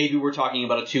 Mm-hmm. Maybe we're talking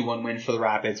about a 2-1 win for the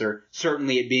Rapids, or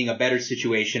certainly it being a better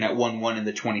situation at 1-1 in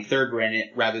the 23rd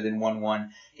minute rather than 1-1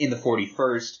 in the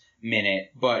 41st.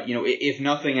 minute. But, if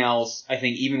nothing else, I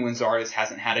think even when Zardes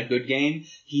hasn't had a good game,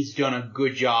 he's done a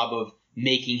good job of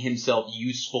making himself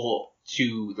useful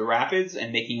to the Rapids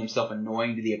and making himself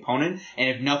annoying to the opponent. And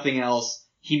if nothing else,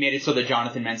 he made it so that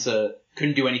Jonathan Mensah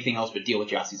couldn't do anything else but deal with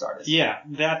Giassi Zardes. Yeah,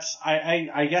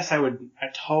 I guess I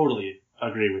totally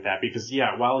agree with that, because,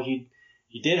 while he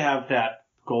did have that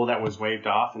goal that was waved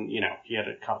off and, he had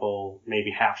a couple,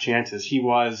 maybe half chances, he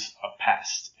was a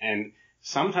pest. And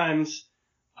sometimes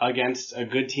against a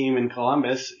good team in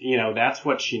Columbus, that's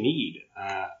what you need,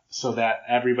 so that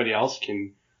everybody else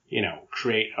can,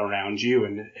 create around you.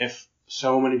 And if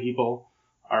so many people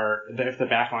if the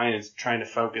back line is trying to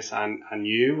focus on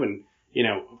you, and,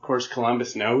 of course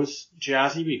Columbus knows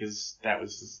Giassi because that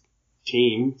was his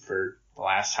team for the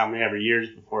last how many ever years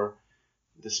before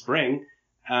the spring,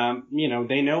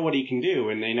 they know what he can do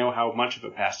and they know how much of a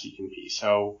pest he can be.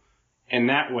 So in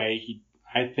that way,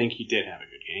 I think he did have a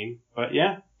good game, but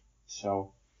yeah.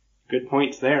 So, good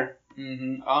points there.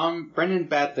 Mm-hmm. Brendan,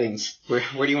 bad things. Where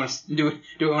do you want to do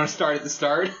we want to start at the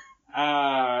start?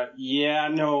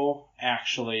 No,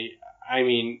 actually.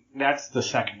 That's the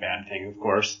second bad thing, of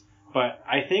course. But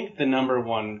I think the number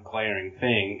one glaring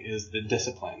thing is the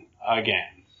discipline.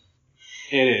 Again.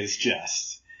 It is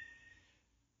just...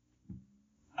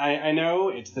 I know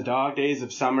it's the dog days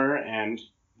of summer and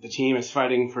the team is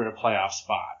fighting for a playoff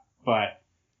spot, but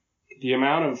the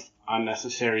amount of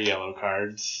unnecessary yellow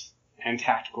cards and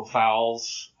tactical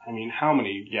fouls. I mean, how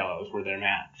many yellows were there,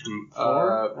 Matt?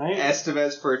 4, right?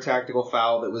 Estevez for a tactical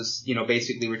foul that was,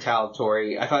 basically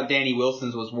retaliatory. I thought Danny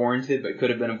Wilson's was warranted, but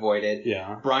could have been avoided.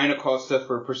 Yeah. Brian Acosta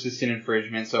for persistent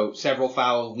infringement, so several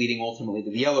fouls leading ultimately to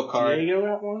the yellow card. Diego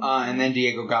got one? And then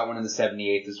Diego got one in the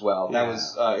 78th as well. That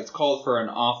was, it's called for an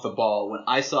off the ball. When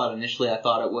I saw it initially, I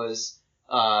thought it was,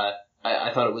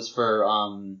 I thought it was for,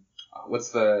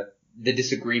 what's the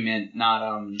disagreement,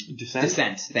 not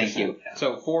dissent. Thank you. Yeah.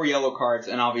 So 4 yellow cards,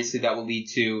 and obviously that will lead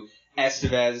to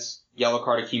Estevez yellow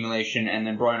card accumulation, and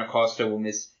then Brian Acosta will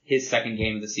miss his second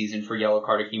game of the season for yellow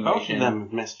card accumulation. Both of them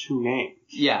missed 2 games.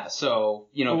 Yeah, so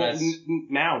that's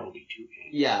now it'll be 2 games.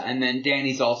 Yeah, and then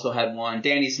Danny's also had one.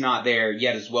 Danny's not there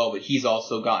yet as well, but he's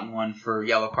also gotten one for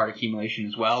yellow card accumulation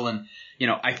as well. And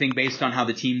I think based on how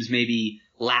the teams maybe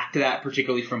lacked that,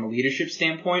 particularly from a leadership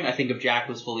standpoint, I think if Jack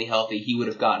was fully healthy, he would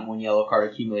have gotten one yellow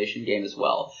card accumulation game as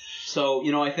well. So,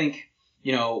 I think,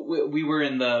 we were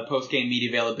in the post-game media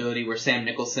availability where Sam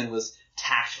Nicholson was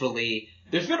tactfully...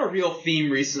 There's been a real theme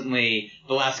recently,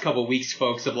 the last couple of weeks,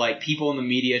 folks, of people in the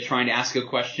media trying to ask a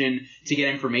question to get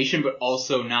information, but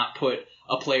also not put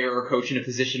a player or coach in a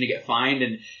position to get fined.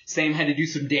 And Sam had to do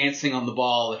some dancing on the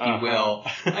ball, if you will.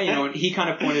 And he kind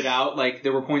of pointed out,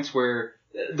 there were points where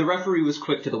the referee was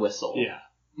quick to the whistle. Yeah.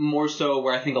 More so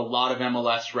where I think a lot of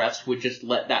MLS refs would just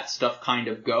let that stuff kind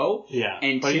of go. Yeah.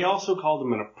 But he also called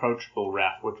him an approachable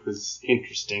ref, which was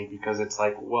interesting because it's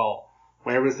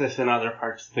where was this in other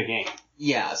parts of the game?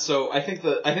 Yeah, so I think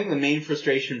the main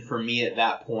frustration for me at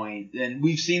that point, and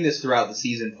we've seen this throughout the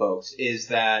season, folks, is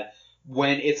that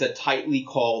when it's a tightly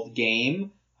called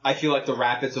game, I feel like the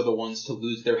Rapids are the ones to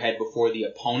lose their head before the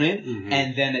opponent,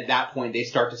 and then at that point they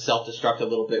start to self-destruct a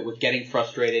little bit with getting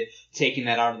frustrated, taking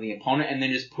that out on the opponent, and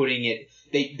then just putting it...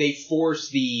 They force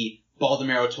the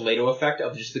Baldomero Toledo effect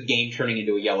of just the game turning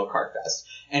into a yellow card fest.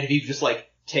 And if you just,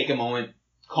 take a moment,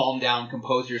 calm down,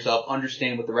 compose yourself,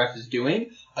 understand what the ref is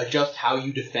doing, adjust how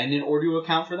you defend in order to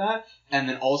account for that, and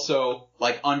then also,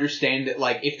 understand that,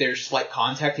 if there's slight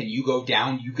contact and you go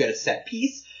down, you get a set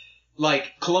piece.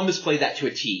 Columbus played that to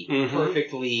a T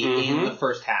perfectly in the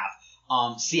first half.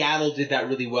 Seattle did that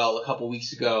really well a couple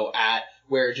weeks ago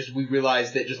where we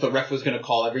realized that just the ref was going to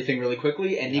call everything really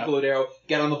quickly, and Nico Lodeiro,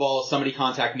 get on the ball, somebody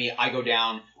contact me, I go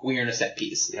down, we earn a set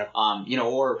piece. Yep.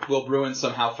 Or Will Bruin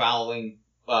somehow fouling,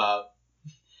 Lawless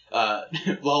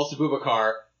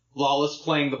Abubakar, Lawless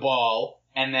playing the ball,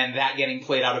 and then that getting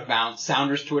played out of bounds.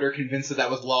 Sounders Twitter convinced that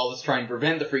was Lawless trying to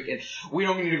prevent the freaking... We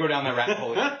don't need to go down that rabbit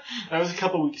hole yet. That was a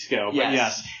couple weeks ago, but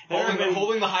yes.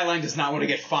 Holding the high line does not want to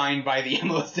get fined by the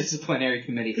MLS disciplinary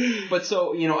committee. But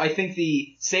so, I think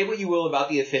say what you will about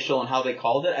the official and how they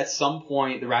called it, at some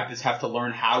point the Rapids have to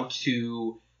learn how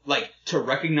to... to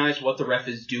recognize what the ref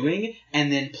is doing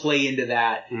and then play into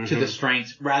that to the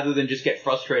strengths rather than just get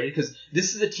frustrated, because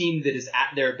this is a team that is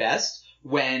at their best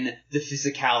when the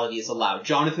physicality is allowed.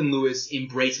 Jonathan Lewis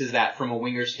embraces that from a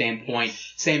winger standpoint.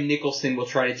 Sam Nicholson will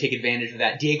try to take advantage of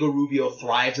that. Diego Rubio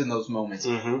thrives in those moments.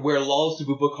 Where Lawless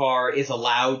Abubakar is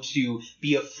allowed to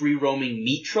be a free-roaming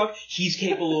meat truck, he's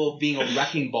capable of being a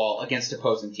wrecking ball against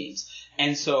opposing teams.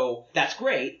 And so that's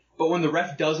great. But when the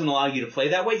ref doesn't allow you to play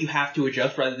that way, you have to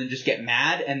adjust rather than just get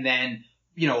mad and then,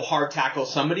 hard tackle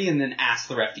somebody and then ask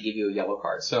the ref to give you a yellow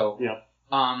card. So,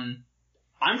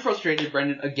 I'm frustrated,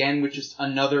 Brendan, again, with just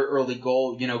another early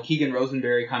goal. Keegan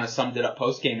Rosenberry kind of summed it up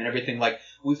post-game and everything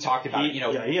we've talked about. He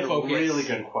had focus. A really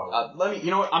good quote. I'm going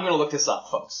to look this up,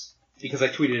 folks, because I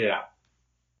tweeted it out.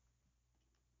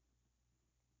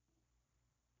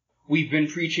 We've been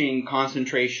preaching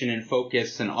concentration and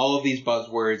focus and all of these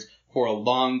buzzwords for a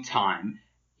long time.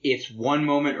 It's one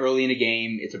moment early in a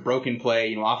game. It's a broken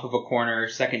play, off of a corner,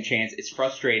 second chance. It's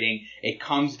frustrating. It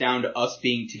comes down to us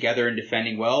being together and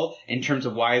defending well. In terms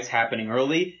of why it's happening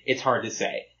early, it's hard to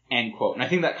say. End quote. And I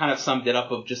think that kind of summed it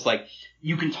up of just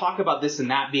you can talk about this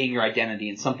and that being your identity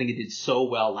and something it did so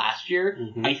well last year.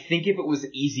 I think if it was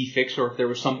an easy fix or if there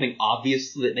was something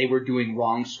obvious that they were doing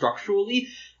wrong structurally,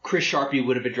 Chris Sharpie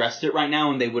would have addressed it right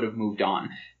now and they would have moved on.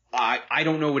 I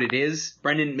don't know what it is,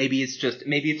 Brendan. Maybe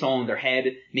it's all in their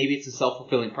head. Maybe it's a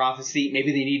self-fulfilling prophecy.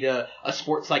 Maybe they need a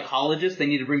sports psychologist. They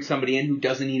need to bring somebody in who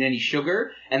doesn't eat any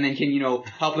sugar and then can,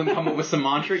 help them come up with some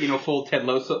mantra, full Ted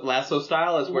Lasso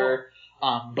style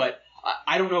but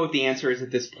I don't know what the answer is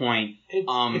at this point.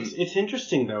 It's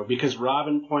interesting though, because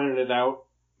Robin pointed it out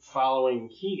following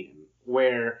Keegan,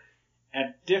 where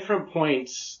at different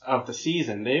points of the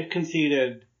season, they've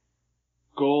conceded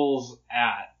goals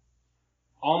at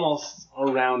almost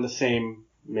around the same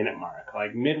minute mark.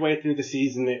 Midway through the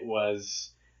season, it was,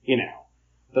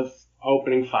 the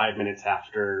opening 5 minutes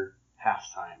after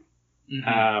halftime.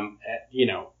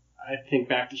 I think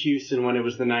back to Houston when it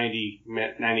was the 90th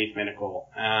minute goal.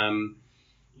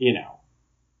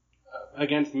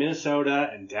 Against Minnesota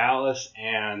and Dallas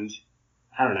and,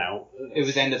 I don't know. It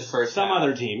was end of the first some half.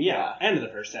 Other team, end of the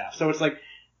first half. So it's like,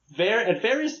 at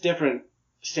various different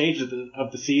stages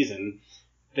of the season,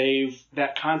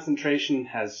 that concentration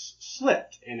has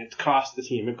slipped, and it's cost the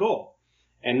team a goal.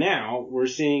 And now we're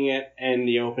seeing it in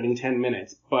the opening 10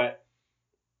 minutes. But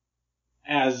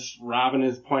as Robin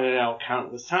has pointed out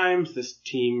countless times, this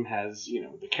team has,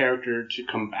 the character to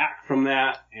come back from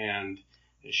that and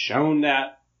has shown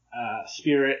that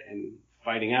spirit and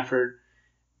fighting effort.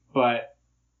 But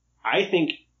I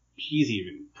think he's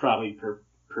even probably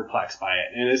perplexed by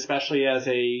it. And especially as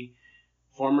a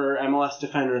former MLS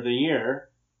Defender of the Year,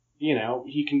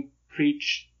 he can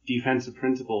preach defensive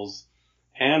principles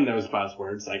and those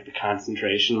buzzwords like the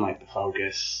concentration, like the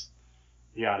focus,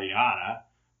 yada yada.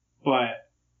 But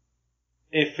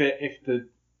if the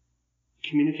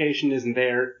communication isn't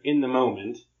there in the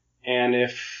moment, and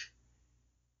if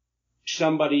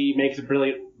somebody makes a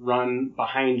brilliant run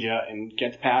behind you and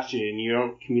gets past you and you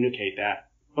don't communicate that,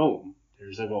 boom,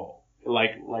 there's a goal.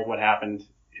 Like what happened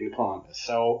in Columbus.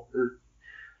 So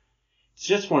it's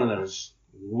just one of those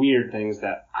weird things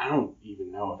that I don't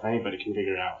even know if anybody can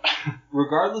figure out.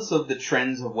 Regardless of the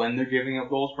trends of when they're giving up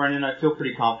goals, Brendan, I feel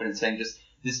pretty confident saying just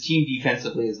this team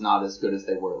defensively is not as good as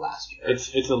they were last year.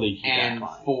 It's a leaky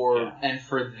backline. And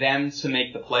for them to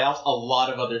make the playoffs, a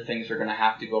lot of other things are going to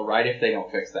have to go right if they don't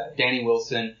fix that. Danny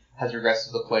Wilson has regressed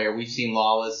as a player. We've seen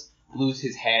Lawless lose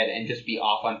his head and just be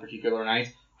off on particular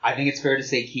nights. I think it's fair to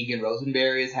say Keegan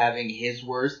Rosenberry is having his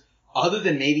worst, other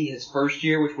than maybe his first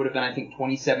year, which would have been, I think,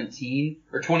 2017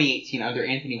 or 2018 under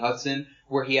Anthony Hudson,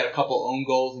 where he had a couple own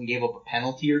goals and gave up a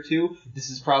penalty or two. This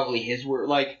is probably his worst.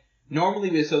 Like, normally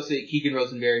we associate Keegan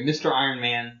Rosenberry, Mr. Iron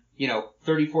Man,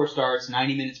 34 starts,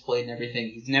 90 minutes played and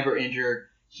everything. He's never injured.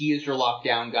 He is your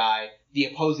lockdown guy. The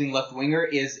opposing left winger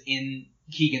is in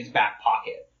Keegan's back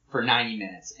pocket for 90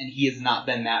 minutes, and he has not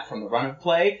been that from the run of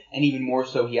play, and even more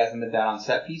so, he hasn't been that on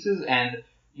set pieces. And,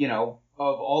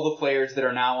 of all the players that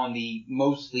are now on the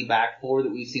mostly back four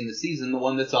that we've seen this season, the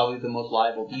one that's obviously the most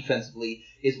liable defensively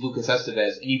is Lucas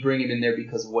Estevez, and you bring him in there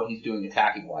because of what he's doing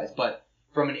attacking-wise. But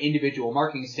from an individual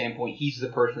marking standpoint, he's the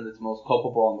person that's most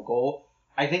culpable on the goal.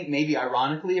 I think maybe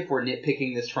ironically, if we're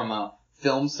nitpicking this from a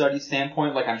film study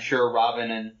standpoint, like I'm sure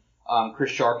Robin and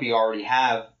Chris Sharpie already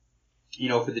have,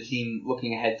 for the team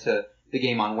looking ahead to the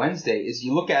game on Wednesday, is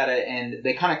you look at it and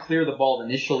they kind of clear the ball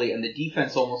initially and the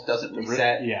defense almost doesn't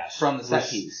reset from the set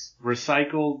piece.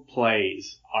 Recycled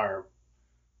plays are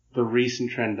the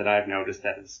recent trend that I've noticed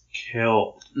that has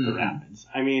killed the Rapids.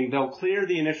 I mean, they'll clear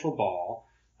the initial ball.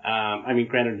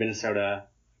 Granted, Minnesota,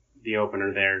 the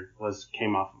opener there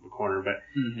came off of a corner, but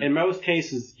in most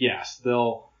cases, yes,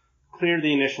 they'll clear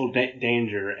the initial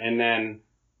danger and then,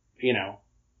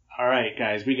 all right,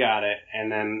 guys, we got it. And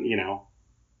then,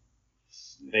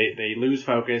 they lose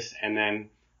focus and then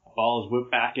the ball is whipped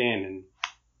back in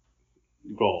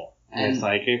and goal. And it's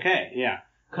like, okay, yeah.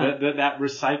 That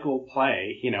recycled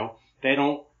play, they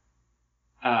don't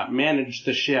manage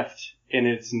the shift in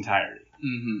its entirety.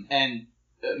 Mm-hmm. And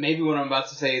maybe what I'm about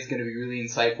to say is going to be really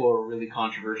insightful or really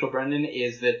controversial, Brendan,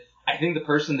 is that I think the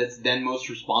person that's then most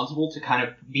responsible to kind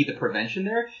of be the prevention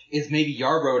there is maybe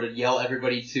Yarbrough to yell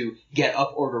everybody to get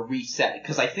up or to reset.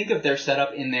 Because I think if they're set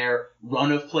up in their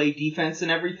run of play defense and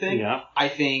everything, I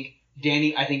think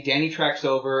Danny tracks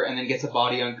over and then gets a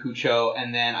body on Cucho,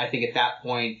 and then I think at that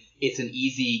point it's an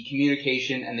easy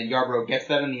communication, and then Yarbrough gets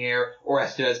that in the air, or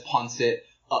Estevez punts it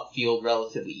upfield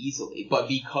relatively easily. But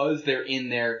because they're in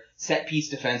their set-piece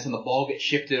defense and the ball gets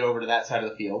shifted over to that side of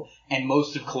the field, and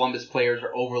most of Columbus players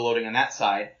are overloading on that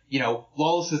side,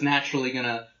 Lawless is naturally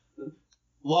gonna...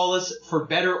 Lawless, for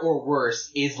better or worse,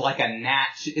 is like a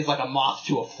moth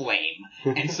to a flame.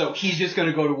 And so he's just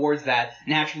gonna go towards that.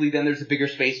 Naturally, then there's a bigger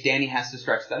space. Danny has to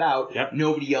stretch that out. Yep.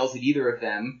 Nobody yells at either of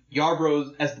them.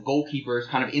 Yarbrough, as the goalkeeper, is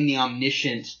kind of in the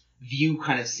omniscient view,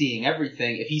 kind of seeing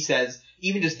everything. If he says,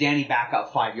 even just Danny back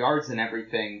up 5 yards and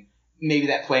everything, maybe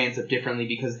that play ends up differently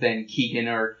because then Keegan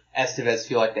or Estevez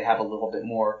feel like they have a little bit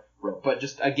more rope. But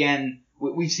just, again,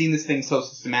 we've seen this thing so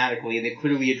systematically. They've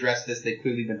clearly addressed this. They've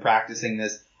clearly been practicing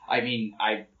this. I mean,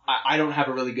 I don't have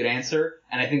a really good answer,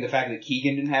 and I think the fact that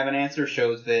Keegan didn't have an answer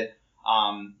shows that,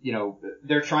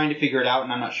 they're trying to figure it out,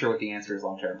 and I'm not sure what the answer is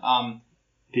long term.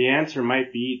 The answer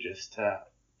might be just to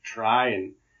try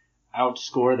and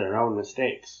outscore their own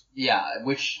mistakes. Yeah,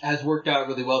 which has worked out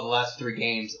really well the last 3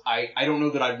 games. I don't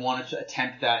know that I'd want to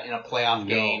attempt that in a playoff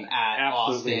game at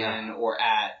Austin or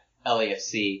at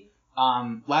LAFC.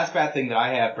 Last bad thing that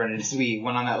I have, Brendan, is we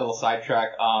went on that little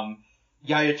sidetrack.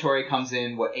 Yaya Toure comes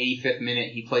in, 85th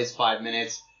minute, he plays 5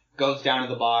 minutes, goes down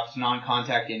to the box,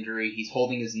 non-contact injury, he's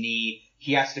holding his knee,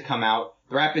 he has to come out.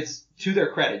 The Rapids, to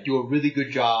their credit, do a really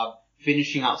good job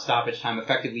finishing out stoppage time,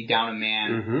 effectively down a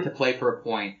man to play for a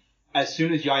point. As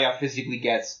soon as Yaya physically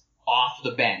gets off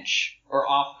the bench, or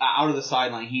out of the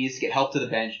sideline, he needs to get help to the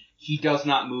bench. He does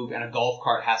not move, and a golf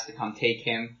cart has to come take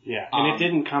him. Yeah, and it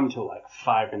didn't come till like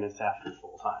 5 minutes after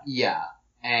full time. Yeah,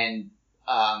 and,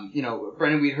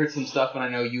 Brendan, we'd heard some stuff, and I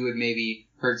know you had maybe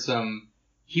heard some.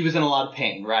 He was in a lot of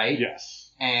pain, right? Yes.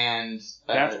 And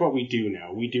that's what we do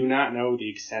know. We do not know the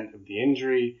extent of the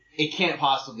injury. It can't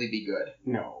possibly be good.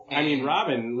 No. I mean,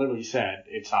 Robin literally said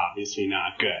it's obviously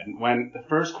not good. When the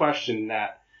first question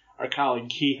that our colleague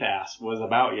Keith asked was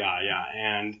about Yaya,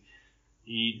 and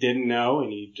he didn't know,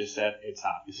 and he just said it's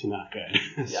obviously not good.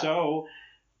 Yeah. So,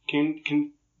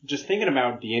 can just thinking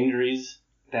about the injuries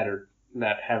that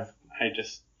have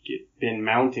been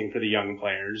mounting for the young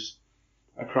players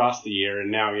across the year,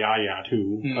 and now Yaya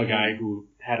too, a guy who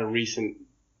had a recent,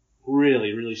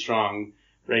 really, really strong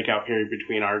breakout period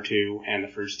between R2 and the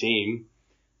first team.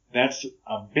 That's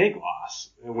a big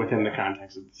loss within the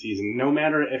context of the season, no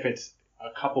matter if it's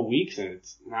a couple weeks and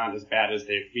it's not as bad as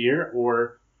they fear,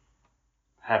 or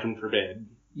heaven forbid,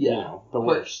 the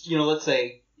worst. But, let's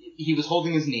say he was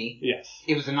holding his knee. Yes.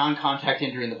 It was a non-contact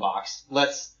injury in the box.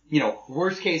 Let's,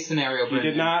 worst case scenario. He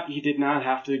did not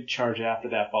have to charge after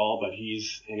that ball, but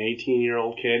he's an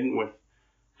 18-year-old kid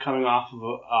coming off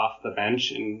the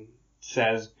bench and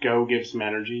says, go give some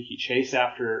energy. He chased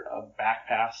after a back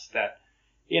pass that,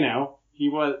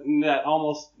 that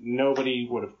almost nobody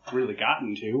would have really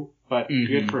gotten to, but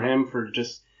good for him for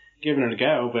just giving it a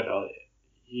go, but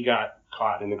he got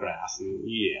caught in the grass, and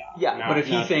but if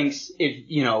he thinks,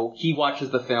 he watches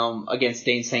the film against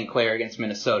Dane St. Clair against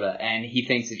Minnesota, and he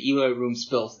thinks if Eloy Room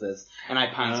spills this, and I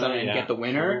pounce on it and get the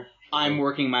winner, I'm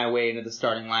working my way into the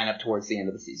starting lineup towards the end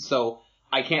of the season. So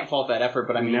I can't fault that effort,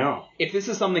 but I mean, if this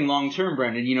is something long-term,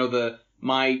 Brendan,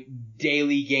 my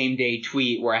daily game day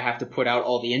tweet where I have to put out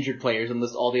all the injured players and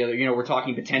list all the other, we're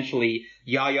talking potentially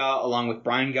Yaya along with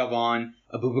Brian Gavon,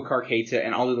 Abubakar Keita,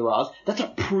 and Ali Laraz. That's a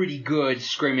pretty good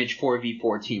scrimmage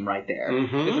 4v4 team right there.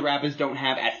 That the Rapids don't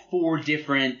have at 4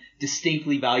 different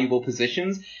distinctly valuable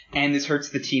positions, and this hurts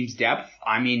the team's depth.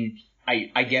 I mean,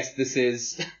 I guess this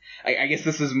is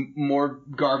more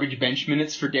garbage bench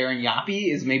minutes for Darren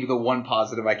Yapi is maybe the one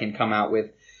positive I can come out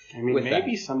with. I mean,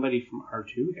 maybe somebody from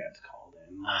R2 gets called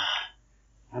in.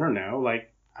 I don't know.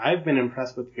 I've been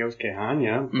impressed with Yosuke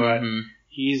Hanya, but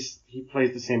he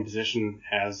plays the same position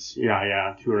as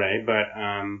Yaya Toure, but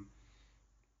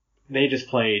they just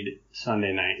played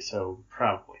Sunday night, so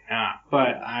probably not.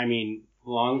 But, I mean,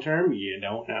 long term, you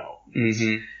don't know.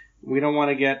 We don't want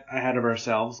to get ahead of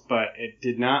ourselves, but it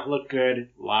did not look good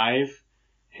live,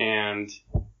 and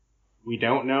we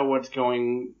don't know what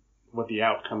the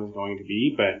outcome is going to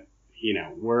be, but,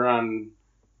 we're on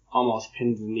almost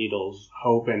pins and needles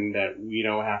hoping that we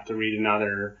don't have to read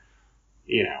another,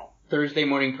 Thursday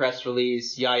morning press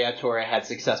release, Yaya Toure had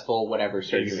successful whatever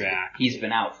surgery. Exactly. He's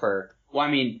been out for,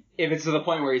 if it's to the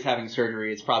point where he's having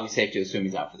surgery, it's probably safe to assume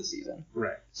he's out for the season.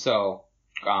 Right. So,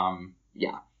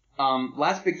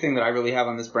 last big thing that I really have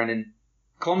on this, Brendan,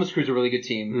 Columbus Crew's a really good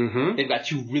team. They've got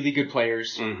 2 really good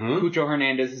players. Cucho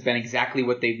Hernandez has been exactly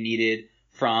what they've needed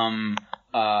from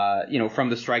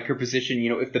the striker position.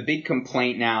 If the big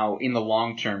complaint now in the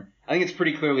long term, I think it's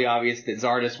pretty clearly obvious that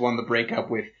Zardes won the breakup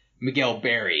with Miguel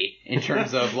Berry in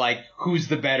terms of who's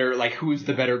the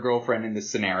better girlfriend in this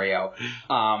scenario.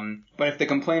 But if the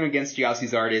complaint against Gyasi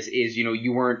Zardes is,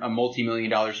 you weren't a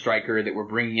multi-million-dollar striker that we're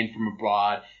bringing in from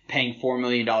abroad, paying $4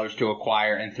 million to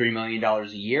acquire and $3 million a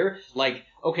year,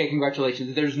 okay,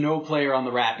 congratulations. There's no player on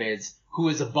the Rapids who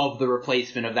is above the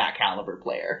replacement of that caliber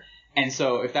player. And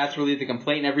so if that's really the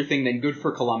complaint and everything, then good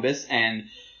for Columbus. And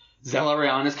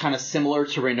Zelarayan is kind of similar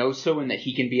to Reynoso in that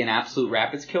he can be an absolute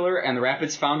Rapids killer, and the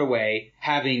Rapids found a way,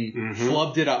 having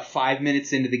flubbed it up 5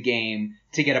 minutes into the game,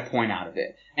 to get a point out of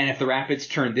it. And if the Rapids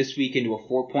turn this week into a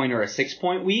 4-point or a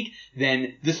 6-point week,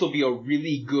 then this will be a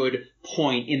really good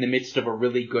point in the midst of a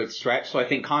really good stretch. So I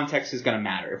think context is going to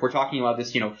matter. If we're talking about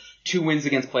this, 2 wins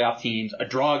against playoff teams, a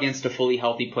draw against a fully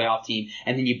healthy playoff team,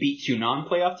 and then you beat 2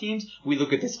 non-playoff teams, we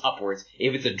look at this upwards.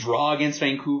 If it's a draw against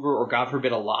Vancouver or, God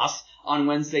forbid, a loss on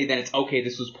Wednesday, then it's okay,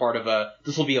 this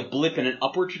will be a blip in an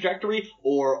upward trajectory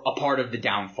or a part of the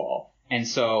downfall. And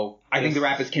so I think the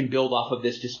Rapids can build off of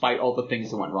this despite all the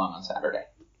things that went wrong on Saturday.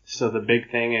 So the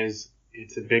big thing is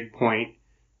it's a big point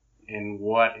in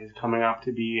what is coming up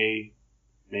to be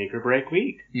a make or break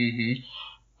week.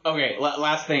 Okay,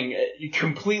 last thing,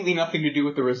 completely nothing to do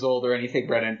with the result or anything,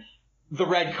 Brennan. The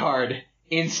red card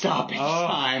in stoppage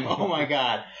time. Oh my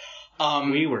god.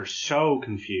 We were so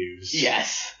confused.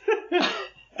 Yes.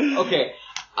 Okay.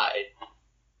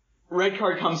 Red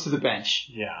card comes to the bench.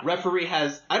 Yeah. Referee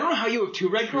has... I don't know how you have two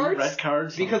red cards. Red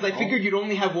cards. Because I figured you'd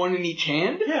only have one in each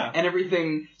hand. Yeah. And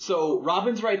everything. So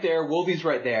Robin's right there. Wolvie's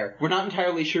right there. We're not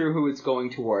entirely sure who it's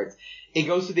going towards. It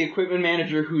goes to the equipment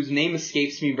manager whose name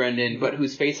escapes me, Brendan, but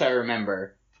whose face I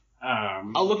remember.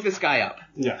 I'll look this guy up.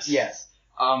 Yes. Yes.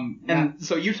 And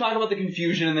so you talk about the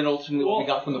confusion and then ultimately what we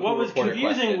got from the pool reporter What was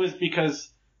confusing question. was because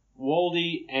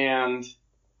Woldy and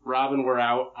Robin were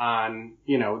out on,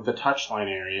 the touchline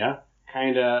area,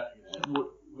 kind of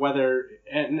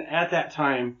and at that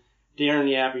time,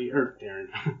 Yaya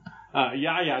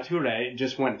Toure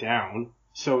just went down,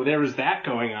 so there was that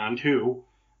going on too,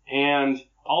 and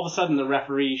all of a sudden the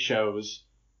referee shows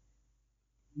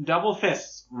double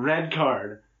fists, red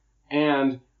card,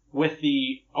 and with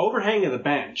the overhang of the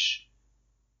bench,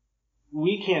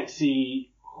 we can't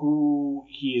see who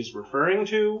he is referring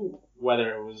to,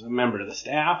 whether it was a member of the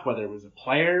staff, whether it was a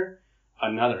player,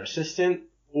 another assistant,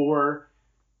 or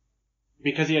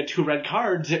because he had two red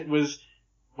cards, it was,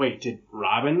 wait, did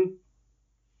Robin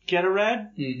get a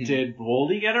red? Mm-hmm. Did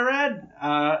Woldy get a red?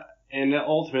 And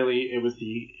ultimately, it was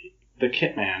the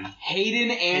kit man. Hayden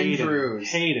Andrews.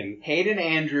 Hayden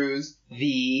Andrews,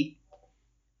 the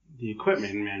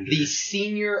equipment manager. The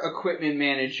senior equipment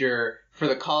manager for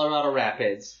the Colorado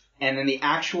Rapids. And then the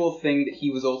actual thing that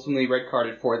he was ultimately red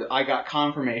carded for that I got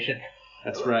confirmation.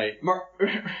 That's right.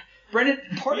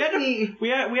 Brendan, we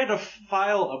had to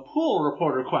file a pool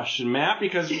reporter question, Matt,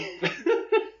 because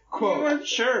quote, we weren't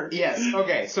sure. Yes.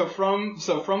 Okay. So from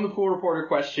the pool reporter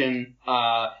question,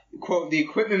 quote, the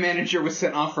equipment manager was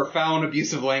sent off for foul and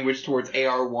abusive language towards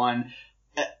AR1.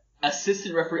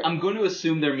 Assistant referee. I'm going to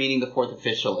assume they're meaning the fourth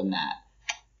official in that.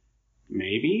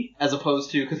 Maybe. As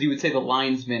opposed to, because you would say the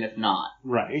linesman if not.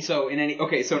 Right. So in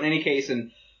any case,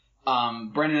 and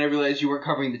Brendan, I realized you weren't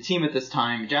covering the team at this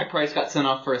time. Jack Price got sent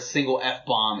off for a single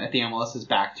F-bomb at the MLS's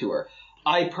back tour.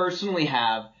 I personally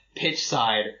have, pitch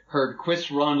side, heard Chris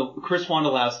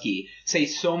Wondolowski say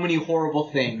so many horrible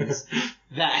things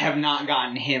that have not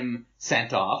gotten him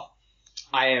sent off.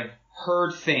 I've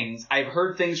heard things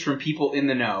from people in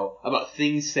the know about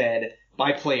things said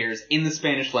by players in the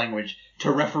Spanish language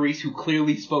to referees who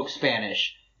clearly spoke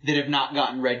Spanish that have not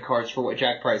gotten red cards for what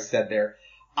Jack Price said there.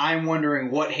 I'm wondering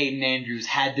what Hayden Andrews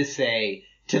had to say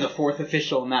to the fourth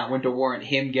official in that one to warrant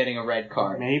him getting a red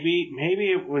card. Maybe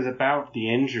it was about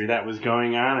the injury that was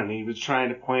going on, and he was trying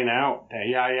to point out that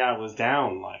Yaya was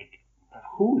down. But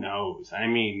who knows? I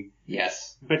mean,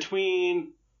 yes.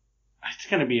 It's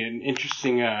going to be an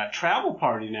interesting travel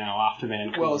party now off to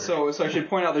Vancouver. Well, so I should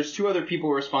point out there's two other people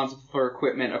responsible for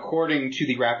equipment, according to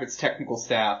the Rapids technical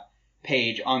staff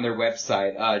page on their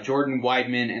website. Jordan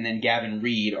Weidman and then Gavin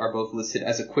Reed are both listed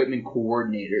as equipment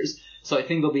coordinators. So I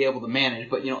think they'll be able to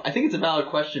manage. But, I think it's a valid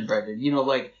question, Brendan.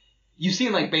 You've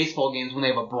seen, baseball games when they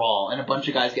have a brawl and a bunch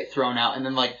of guys get thrown out, and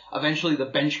then, eventually the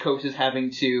bench coach is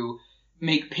having to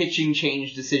make pitching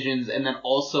change decisions and then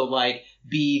also,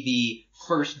 be the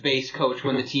first base coach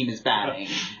when the team is batting.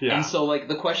 Yeah. And so,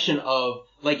 the question of,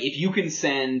 if you can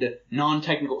send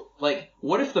non-technical,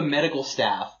 what if the medical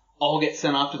staff all get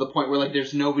sent off to the point where,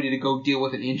 there's nobody to go deal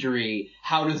with an injury?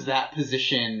 How does that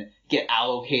position get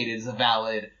allocated is a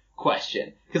valid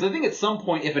question. Because I think at some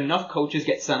point, if enough coaches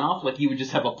get sent off, you would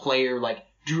just have a player,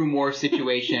 Drew Moore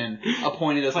situation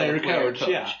appointed as player a player coach. coach.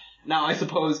 Yeah. Now, I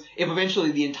suppose if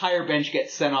eventually the entire bench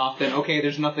gets sent off, then okay,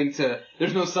 there's no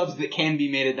subs that can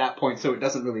be made at that point, so it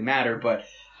doesn't really matter. But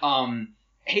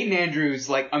Hayden Andrews,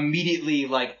 immediately,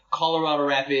 Colorado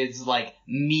Rapids,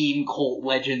 meme cult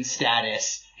legend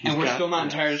status, and we're still not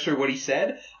entirely sure what he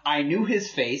said. I knew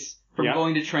his face from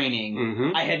going to training.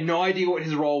 Mm-hmm. I had no idea what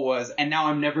his role was, and now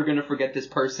I'm never going to forget this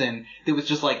person that was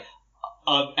just,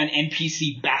 an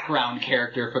NPC background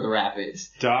character for the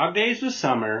Rapids. Dog days of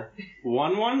summer,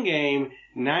 1-1 game,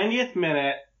 90th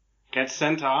minute, gets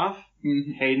sent off.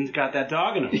 Mm-hmm. Hayden's got that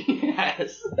dog in him.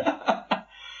 Yes.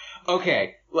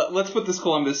 Okay, let's put this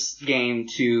Columbus game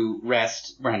to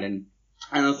rest, Brendan.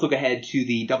 And let's look ahead to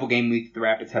the double game week the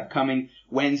Rapids have coming.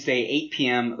 Wednesday, 8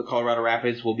 p.m., the Colorado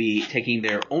Rapids will be taking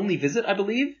their only visit, I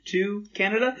believe, to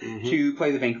Canada to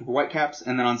play the Vancouver Whitecaps.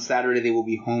 And then on Saturday, they will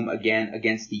be home again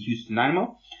against the Houston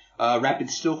Dynamo.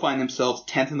 Rapids still find themselves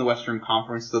 10th in the Western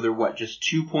Conference, so they're, just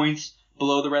 2 points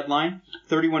below the red line?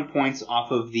 31 points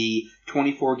off of the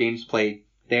 24 games played.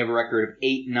 They have a record of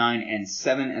 8, 9, and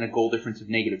 7, and a goal difference of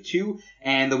 -2.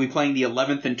 And they'll be playing the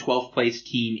 11th and 12th place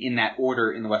team in that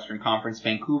order in the Western Conference.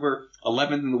 Vancouver,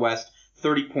 11th in the West,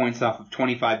 30 points off of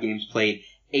 25 games played,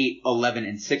 8, 11,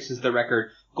 and 6 is their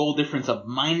record. goal difference of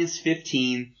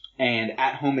 -15, and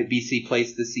at home at BC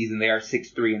Place this season, they are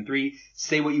 6-3-3.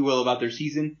 Say what you will about their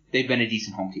season, they've been a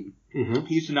decent home team. Mm-hmm.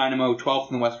 Houston Dynamo,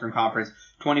 12th in the Western Conference,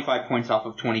 25 points off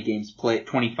of 25 games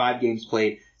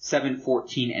played,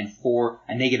 7-14-4,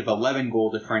 a -11 goal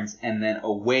difference, and then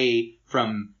away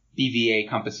from BVA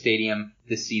Compass Stadium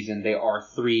this season, they are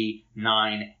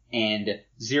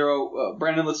 3-9-0.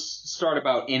 Brandon, let's start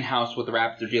about in-house what the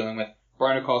Rapids are dealing with.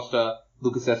 Brian Acosta,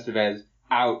 Lucas Estevez,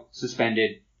 out,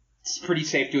 suspended. It's pretty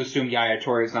safe to assume Yaya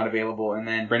Torre is not available. And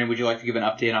then, Brendan, would you like to give an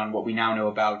update on what we now know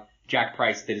about Jack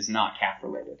Price that is not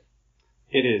calf-related?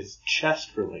 It is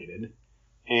chest-related,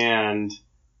 and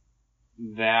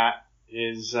that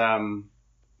is, all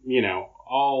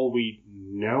we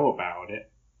know about it.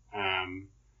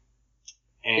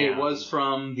 And it was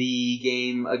from the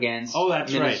game against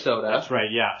Minnesota. Right. That's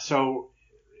right, yeah. So,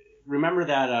 remember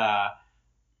that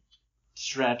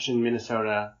stretch in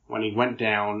Minnesota when he went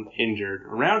down injured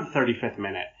around the 35th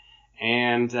minute,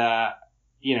 and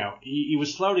he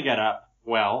was slow to get up.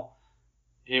 Well,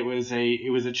 it was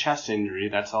a chest injury.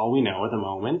 That's all we know at the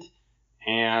moment,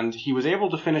 and he was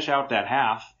able to finish out that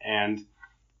half, and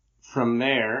from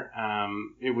there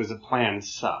it was a planned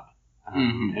sub.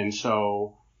 And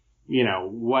so,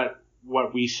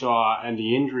 what we saw in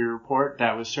the injury report,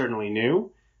 that was certainly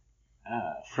new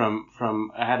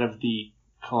from ahead of the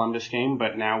Columbus game,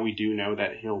 but now we do know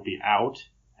that he'll be out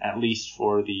at least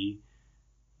for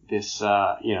this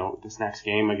next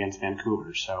game against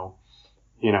Vancouver. So,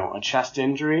 a chest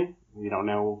injury. We don't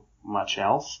know much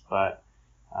else, but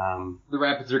the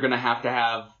Rapids are going to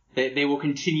have. They will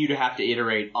continue to have to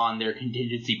iterate on their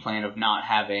contingency plan of not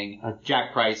having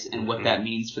Jack Price and what that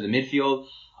means for the midfield.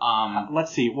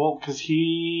 Let's see. Well, because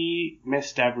he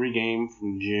missed every game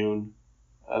from June.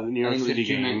 The New York City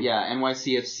game. Yeah,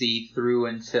 NYCFC through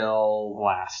until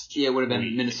last. Yeah, it would have been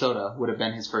week. Minnesota. Would have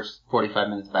been his first 45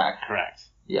 minutes back. Correct.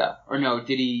 Yeah, or no?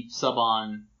 Did he sub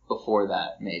on before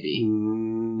that? Maybe.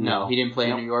 No, he didn't play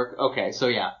in New York. Okay, so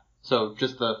yeah, so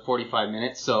just the 45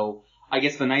 minutes. So I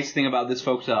guess the nice thing about this,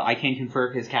 folks, I can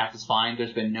confirm his calf is fine.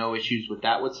 There's been no issues with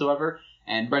that whatsoever.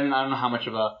 And Brendan, I don't know how much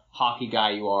of a hockey guy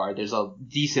you are. There's a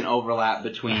decent overlap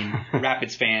between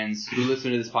Rapids fans who listen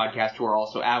to this podcast who are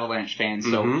also Avalanche fans.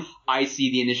 So I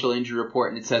see the initial injury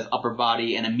report and it says upper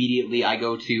body, and immediately I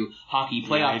go to hockey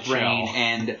playoff brain,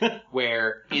 and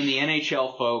where in the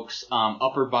NHL, folks,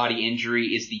 upper body injury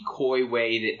is the coy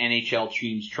way that NHL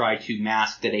teams try to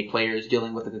mask that a player is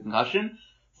dealing with a concussion.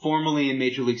 Formerly in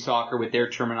Major League Soccer, with their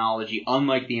terminology,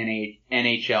 unlike the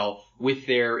NHL, with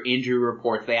their injury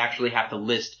reports, they actually have to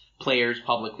list players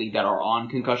publicly that are on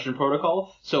concussion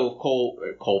protocol. So if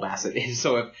Cole Bassett,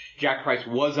 so if Jack Price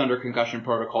was under concussion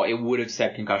protocol, it would have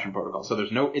said concussion protocol. So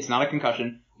it's not a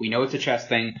concussion. We know it's a chest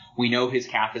thing. We know his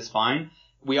calf is fine.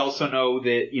 We also know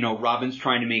that, Robin's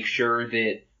trying to make sure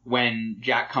that when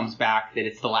Jack comes back, that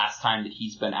it's the last time that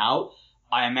he's been out.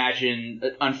 I imagine,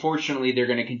 unfortunately, they're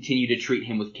going to continue to treat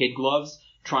him with kid gloves,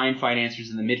 try and find answers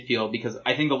in the midfield, because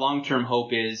I think the long-term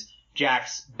hope is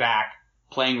Jack's back,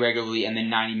 playing regularly, and then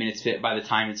 90 minutes fit by the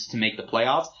time it's to make the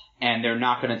playoffs, and they're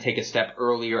not going to take a step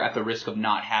earlier at the risk of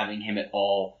not having him at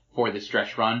all for the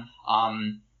stretch run.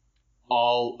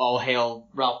 All hail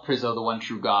Ralph Prizzo, the one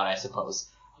true God, I suppose.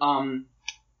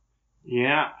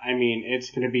 Yeah, I mean,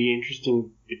 it's going to be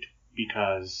interesting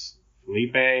because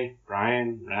Felipe,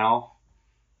 Brian, Ralph,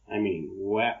 I mean,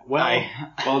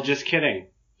 well, just kidding.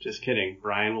 Just kidding.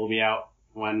 Brian will be out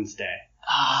Wednesday.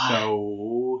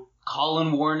 So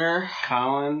Colin Warner,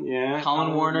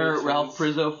 Ralph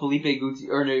Prizzo, Felipe Gutierrez.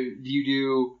 Or no,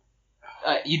 you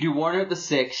do Warner at the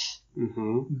 6,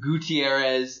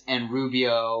 Gutierrez and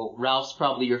Rubio. Ralph's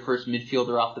probably your first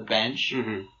midfielder off the bench.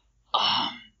 I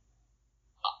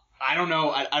don't know.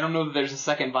 I don't know that there's a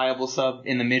second viable sub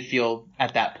in the midfield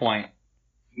at that point.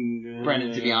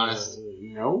 Brendan, to be honest.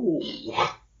 No.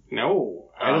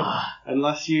 I don't,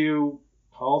 unless you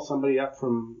call somebody up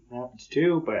from Rapids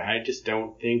 2, but I just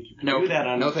don't think you can do that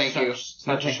on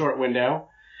such a short window.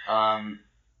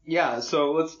 Yeah,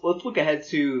 so let's look ahead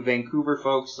to Vancouver,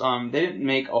 folks. They didn't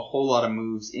make a whole lot of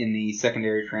moves in the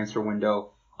secondary transfer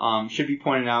window. Should be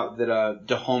pointed out that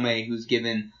Dahome, who's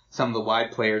given some of the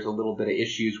wide players a little bit of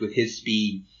issues with his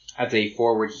speed as a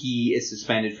forward, he is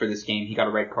suspended for this game. He got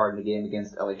a red card in the game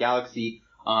against LA Galaxy.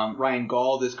 Ryan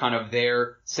Gauld is kind of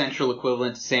their central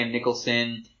equivalent to Sam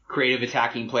Nicholson, creative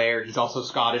attacking player. He's also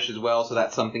Scottish as well, so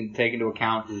that's something to take into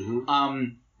account.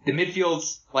 The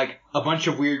midfield's like a bunch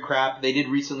of weird crap. They did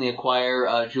recently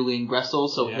acquire Julian Gressel,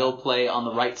 so he'll play on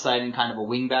the right side in kind of a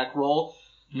wingback role.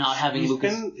 not having he's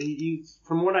Lucas.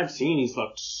 From what I've seen, he's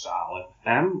looked solid with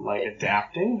them, like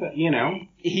adapting, but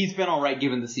He's been alright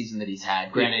given the season that he's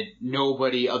had. Granted,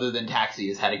 nobody other than Taxi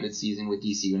has had a good season with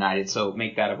DC United, so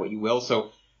make that of what you will.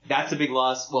 So that's a big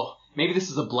loss. Well, maybe this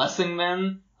is a blessing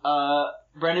then,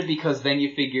 Brendan, because then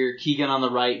you figure Keegan on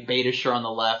the right, Beta Shore on the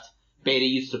left. Beta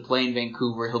used to play in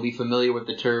Vancouver. He'll be familiar with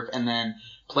the turf, and then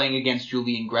playing against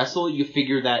Julian Gressel, you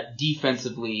figure that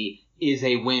defensively is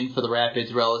a win for the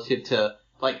Rapids relative to,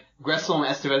 like, Gressel and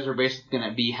Estevez are basically going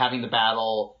to be having the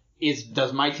battle.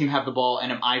 Does my team have the ball,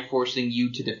 and am I forcing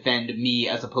you to defend me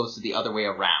as opposed to the other way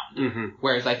around? Mm-hmm.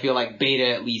 Whereas I feel like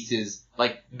Beta at least is,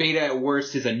 like, Beta at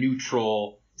worst is a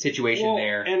neutral situation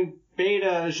there. And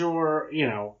Beta,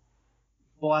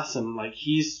 bless him, like,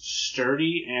 he's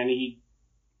sturdy, and he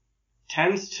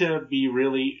tends to be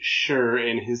really sure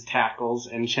in his tackles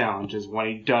and challenges when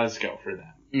he does go for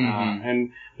them. Mm-hmm.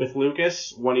 And with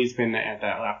Lucas, when he's been at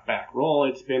that left back role,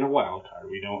 it's been a wild card.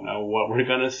 We don't know what we're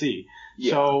going to see.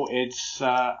 Yeah. So it's,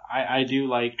 I do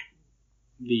like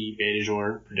the Beta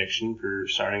Jour prediction for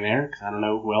starting there, because I don't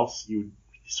know who else you would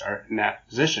start in that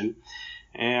position.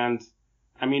 And,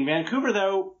 I mean, Vancouver,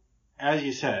 though, as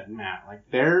you said, Matt, like,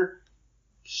 they're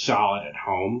solid at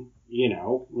home.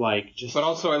 But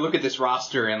also I look at this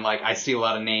roster and, like, I see a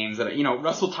lot of names that,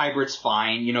 Russell Tybert's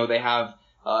fine. They have,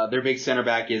 their big center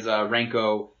back is,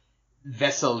 Renko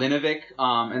Veselinovic.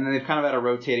 And then they've kind of had a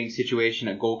rotating situation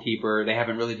at goalkeeper. They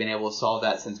haven't really been able to solve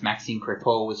that since Maxime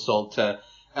Crépeau was sold to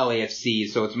LAFC.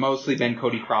 So it's mostly been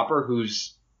Cody Cropper,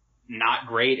 who's not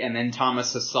great. And then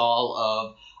Thomas Hasal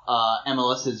of,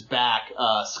 MLS's back,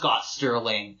 Scott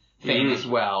Sterling. Fame as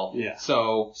well. Yeah.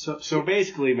 So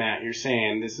basically, Matt, you're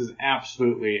saying this is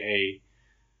absolutely a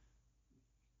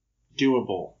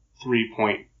doable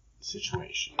 3-point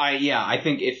situation. I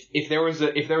think if there was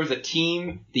a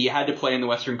team that you had to play in the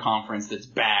Western Conference that's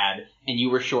bad and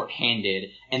you were shorthanded,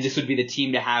 and this would be the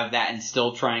team to have that and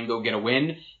still try and go get a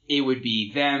win, it would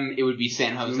be them. It would be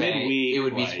San Jose. Midweek, it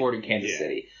would be Sporting Kansas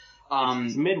City.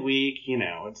 It's midweek.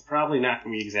 It's probably not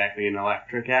going to be exactly an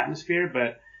electric atmosphere,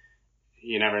 but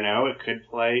you never know. It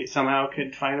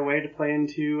could find a way to play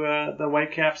into the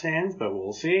Whitecaps' hands, but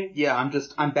we'll see. Yeah,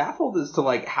 I'm baffled as to,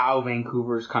 like, how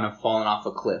Vancouver's kind of fallen off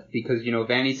a cliff, because,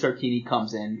 Vanni Sartini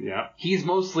comes in. Yeah. He's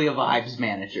mostly a vibes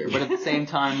manager, but at the same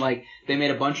time, like, they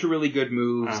made a bunch of really good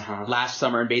moves last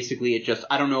summer, and basically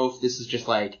I don't know if this is just,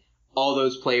 like, all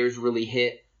those players really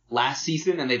hit last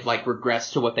season and they've, like,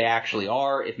 regressed to what they actually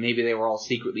are, if maybe they were all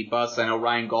secretly busts. I know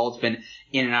Ryan Gall's been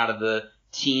in and out of the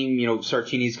team.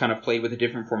 Sartini's kind of played with a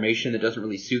different formation that doesn't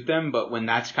really suit them, but when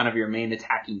that's kind of your main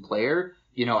attacking player,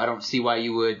 I don't see why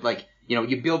you would, like,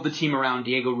 you build the team around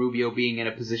Diego Rubio being in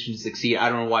a position to succeed. I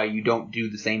don't know why you don't do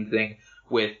the same thing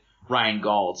with Ryan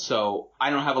Gall. So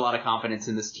I don't have a lot of confidence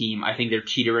in this team. I think they're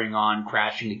teetering on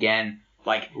crashing again.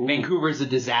 Like, Vancouver is a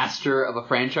disaster of a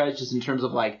franchise just in terms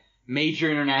of, like, major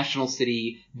international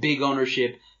city, big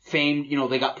ownership, famed,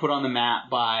 they got put on the map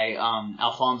by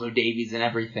Alphonso Davies and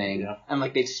everything. Yeah. And,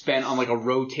 like, they've spent on, like, a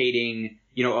rotating,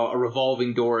 a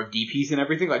revolving door of DPs and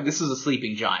everything. Like, this is a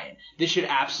sleeping giant. This should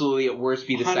absolutely, at worst,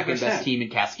 be the 100%. Second best team in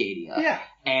Cascadia. Yeah.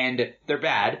 And they're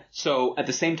bad. So, at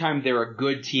the same time, they're a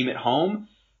good team at home.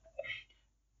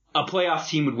 A playoff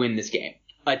team would win this game.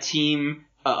 A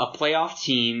playoff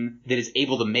team that is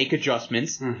able to make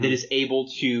adjustments, that is able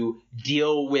to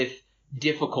deal with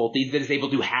difficulties, that is able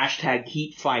to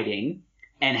 #keep fighting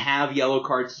and have yellow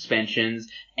card suspensions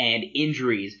and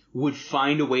injuries, would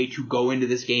find a way to go into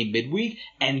this game midweek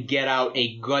and get out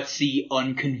a gutsy,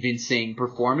 unconvincing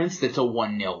performance that's a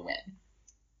 1-0 win.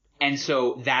 And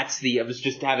so I was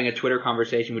just having a Twitter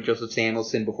conversation with Joseph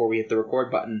Samuelson before we hit the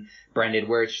record button, Brendan,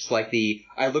 where it's just like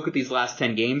I look at these last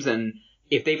 10 games and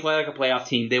if they play like a playoff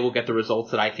team, they will get the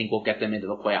results that I think will get them into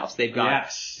the playoffs. They've got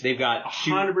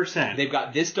 100%. They've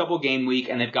got this double game week,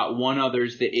 and they've got one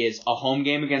others that is a home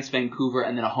game against Vancouver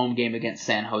and then a home game against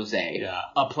San Jose. Yeah.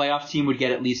 A playoff team would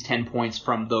get at least 10 points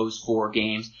from those 4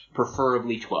 games,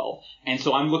 preferably 12. And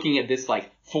so I'm looking at this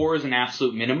like 4 is an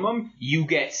absolute minimum. You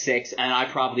get 6, and I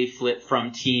probably flip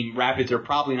from team Rapids are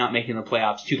probably not making the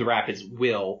playoffs to the Rapids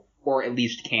will, or at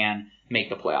least can, make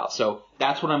the playoffs. So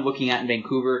that's what I'm looking at in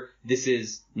Vancouver. This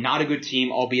is not a good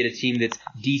team, albeit a team that's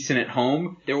decent at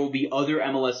home. There will be other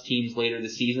MLS teams later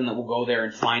this season that will go there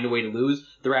and find a way to lose.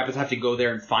 The Rapids have to go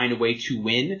there and find a way to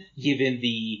win, given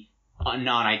the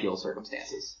non-ideal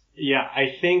circumstances. Yeah,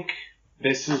 I think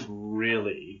this is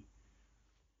really,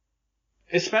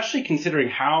 especially considering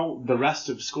how the rest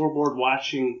of scoreboard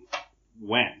watching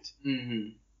went.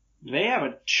 Mm-hmm. They have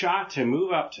a shot to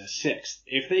move up to 6th.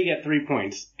 If they get 3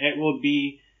 points, it will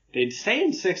be, they'd stay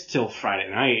in 6th till Friday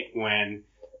night when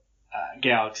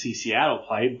Galaxy Seattle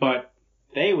play, but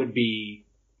they would be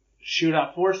shoot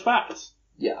up 4 spots.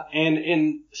 Yeah. And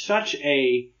in such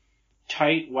a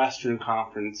tight Western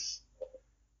Conference,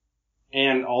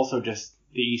 and also just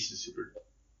the East is super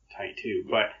tight too,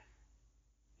 but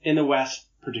in the West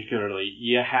particularly,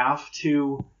 you have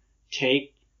to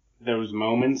take those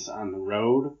moments on the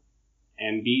road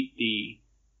and beat the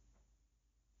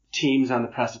teams on the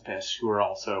precipice who are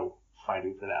also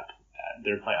fighting for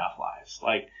their playoff lives.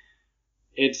 Like,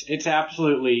 it's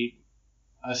absolutely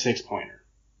a 6-pointer.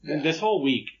 Yeah. This whole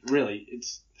week, really,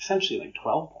 it's essentially like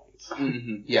 12 points.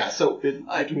 Mm-hmm. Yeah, so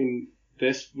between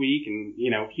this week and,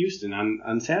 Houston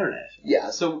on Saturday.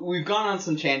 Yeah, so we've gone on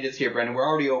some tangents here, Brendan. We're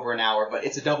already over an hour, but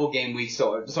it's a double game week,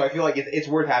 so I feel like it's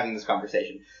worth having this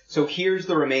conversation. So here's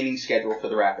the remaining schedule for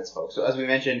the Rapids, folks. So as we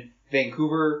mentioned,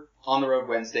 Vancouver on the road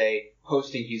Wednesday,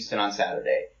 hosting Houston on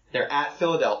Saturday. They're at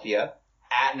Philadelphia,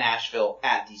 at Nashville,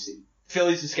 at DC.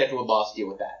 Philly's a scheduled loss, deal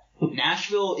with that.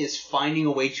 Nashville is finding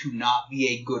a way to not be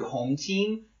a good home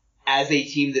team as a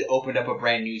team that opened up a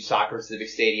brand new Soccer Civic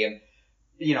Stadium.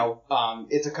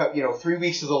 It's 3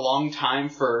 weeks is a long time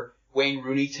for Wayne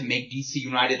Rooney to make DC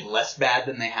United less bad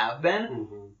than they have been.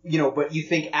 Mm-hmm. But you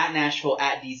think at Nashville,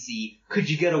 at DC, could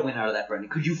you get a win out of that, Brendan?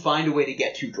 Could you find a way to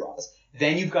get 2 draws?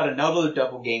 Then you've got another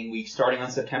double game week starting on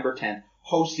September 10th,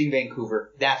 hosting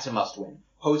Vancouver. That's a must win.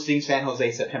 Hosting San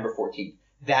Jose September 14th.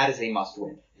 That is a must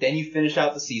win. Then you finish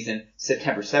out the season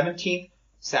September 17th,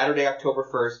 Saturday, October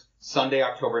 1st, Sunday,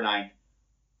 October 9th,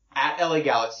 at LA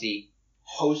Galaxy,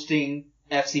 hosting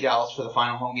FC Dallas for the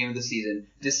final home game of the season.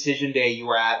 Decision day, you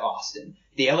are at Austin.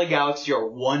 The LA Galaxy are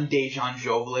one Dejan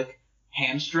Joveljic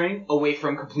hamstring away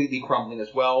from completely crumbling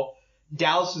as well.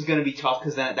 Dallas is going to be tough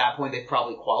because then at that point they've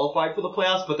probably qualified for the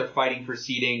playoffs, but they're fighting for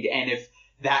seeding. And if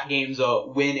that game's a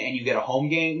win and you get a home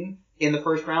game in the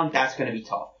first round, that's going to be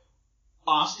tough.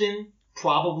 Austin's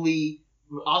probably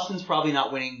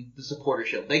not winning the Supporter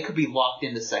Shield. They could be locked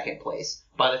into second place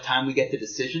by the time we get to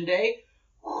decision day.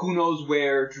 Who knows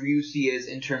where Driussi is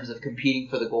in terms of competing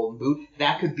for the Golden Boot?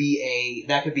 That could be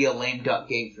a lame duck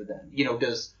game for them.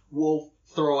 Does Wolf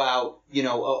throw out,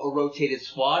 a rotated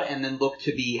squad and then look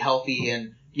to be healthy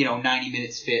and, 90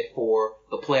 minutes fit for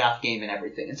the playoff game and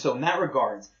everything? And so in that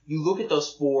regards, you look at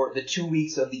the 2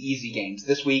 weeks of the easy games.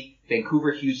 This week,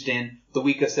 Vancouver, Houston. The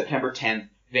week of September 10th,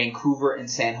 Vancouver and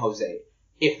San Jose.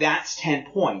 If that's 10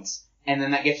 points, and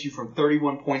then that gets you from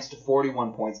 31 points to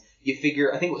 41 points, you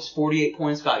figure, I think it was 48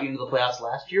 points got you into the playoffs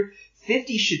last year.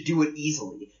 50 should do it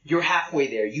easily. You're halfway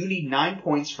there. You need 9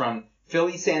 points from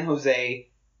Philly, San Jose,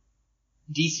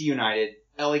 DC United,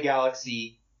 LA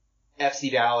Galaxy, FC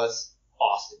Dallas,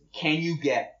 Austin. Can you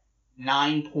get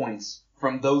 9 points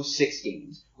from those 6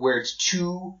 games where it's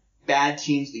 2 bad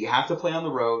teams that you have to play on the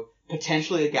road,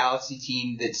 potentially a Galaxy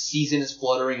team that season is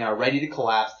fluttering and are ready to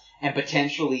collapse, and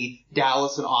potentially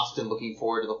Dallas and Austin looking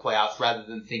forward to the playoffs rather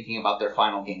than thinking about their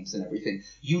final games and everything?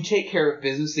 You take care of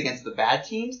business against the bad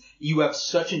teams, you have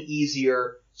such an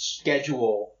easier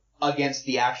schedule against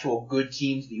the actual good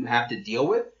teams that you have to deal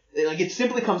with. Like, it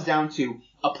simply comes down to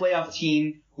a playoff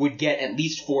team would get at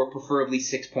least 4, preferably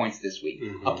 6 points this week.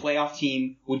 Mm-hmm. A playoff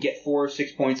team would get 4 or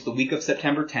 6 points the week of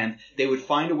September 10th. They would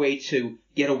find a way to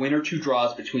get a win or 2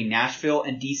 draws between Nashville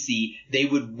and DC. They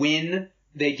would win.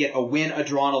 They get a win, a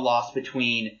draw, and a loss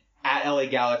between at LA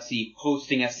Galaxy,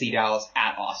 hosting FC Dallas,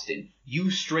 at Austin.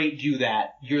 You straight do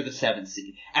that, you're the 7th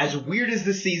seed. As weird as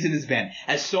this season has been,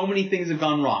 as so many things have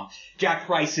gone wrong, Jack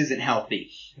Price isn't healthy.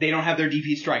 They don't have their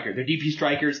DP striker. Their DP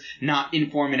striker's not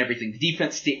in form and everything. The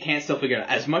defense can't still figure it out.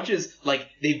 As much as,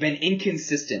 they've been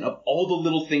inconsistent of all the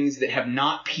little things that have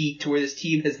not peaked to where this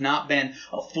team has not been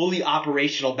a fully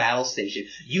operational battle station,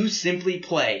 you simply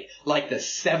play like the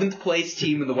 7th place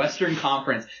team in the Western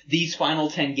Conference these final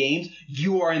 10 games,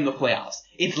 you are in the playoffs.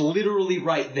 It's literally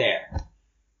right there.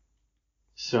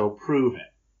 So prove it.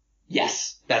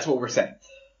 Yes, that's what we're saying.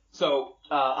 So,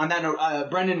 on that note,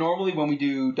 Brendan, normally when we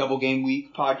do double game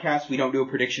week podcasts, we don't do a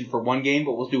prediction for one game,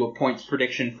 but we'll do a points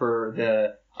prediction for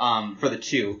the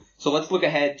 2. So let's look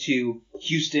ahead to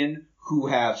Houston, who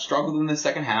have struggled in the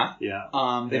second half.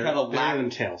 Yeah. They've had a lack of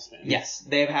tailspin. Yes,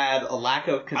 they've had a lack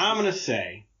of. I'm gonna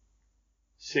say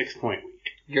 6-point week.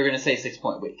 You're gonna say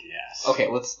 6-point week. Yes. Okay,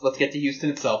 let's get to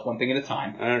Houston itself, one thing at a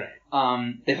time. All right.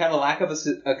 They've had a lack of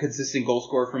a consistent goal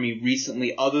scorer for me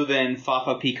recently, other than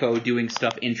Fafa Pico doing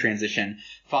stuff in transition.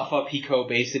 Fafa Pico,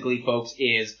 basically, folks,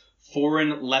 is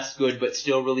foreign, less good, but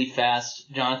still really fast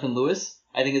Jonathan Lewis.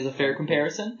 I think is a fair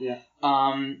comparison. Yeah.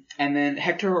 And then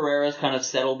Hector Herrera's kind of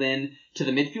settled in to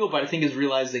the midfield, but I think is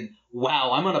realizing,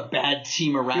 wow, I'm on a bad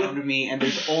team around me, and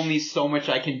there's only so much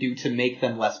I can do to make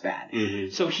them less bad.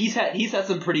 Mm-hmm. So he's had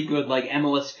some pretty good like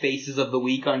MLS faces of the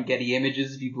week on Getty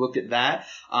Images if you've looked at that.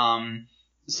 I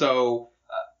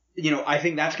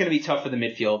think that's going to be tough for the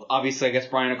midfield. Obviously, I guess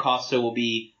Brian Acosta will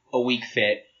be a weak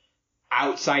fit.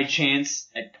 Outside chance,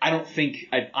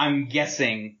 I'm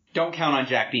guessing, don't count on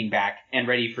Jack being back and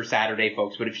ready for Saturday,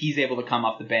 folks, but if he's able to come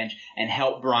off the bench and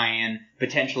help Brian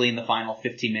potentially in the final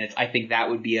 15 minutes, I think that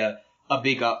would be a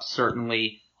big up,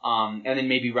 certainly. And then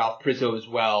maybe Ralph Prizzo as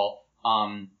well.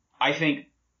 I think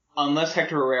unless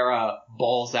Hector Herrera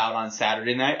balls out on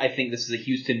Saturday night, I think this is a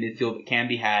Houston midfield that can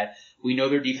be had. We know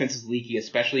their defense is leaky,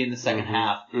 especially in the second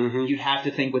half. Mm-hmm. You'd have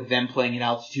to think with them playing at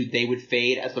altitude, they would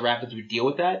fade as the Rapids would deal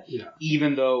with that. Yeah.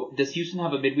 Even though, does Houston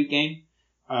have a midweek game?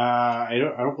 I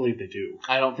don't believe they do.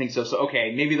 I don't think so. So,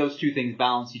 okay, maybe those two things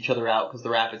balance each other out because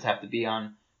the Rapids have to be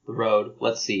on the road.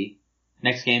 Let's see.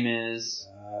 Next game is?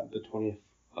 The 20th.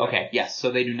 Okay, yes.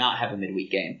 So they do not have a midweek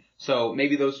game. So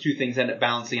maybe those two things end up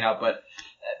balancing it out. But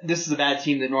this is a bad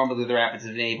team that normally the Rapids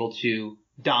have been able to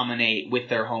dominate with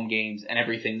their home games and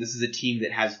everything. This is a team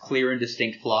that has clear and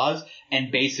distinct flaws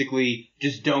and basically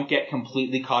just don't get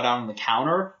completely caught out on the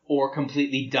counter or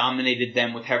completely dominated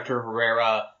them with Hector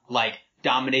Herrera, like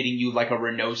dominating you like a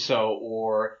Reynoso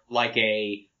or like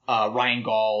a Ryan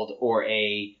Gauld or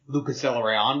a Lucas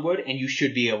Elrayon would, and you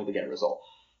should be able to get a result.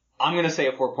 I'm going to say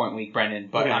a 4-point week, Brendan,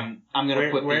 but okay. I'm going to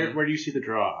put where do you see the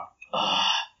draw?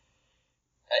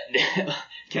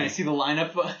 Can I see the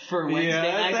lineup for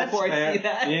Wednesday night before I see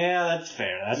that? Yeah, that's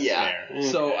fair. That's fair. Okay.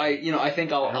 So I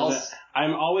think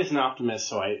I'm always an optimist,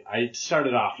 so I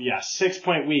started off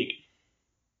 6-point week.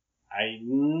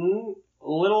 I'm a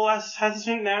little less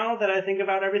hesitant now that I think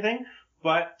about everything,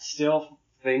 but still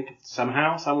think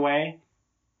somehow, some way,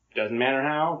 doesn't matter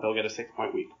how, they'll get a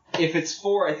 6-point week. If it's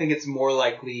 4, I think it's more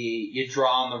likely you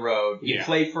draw on the road. You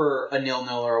play for a 0-0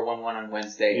 or a 1-1 on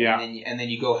Wednesday, and then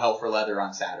you go hell for leather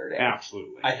on Saturday.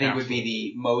 Absolutely. I think would be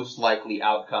the most likely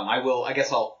outcome. I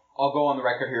guess I'll go on the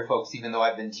record here, folks, even though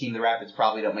I've been team the Rapids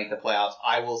probably don't make the playoffs.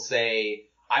 I will say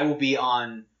I will be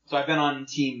on, so I've been on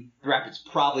team the Rapids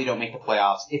probably don't make the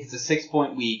playoffs. If it's a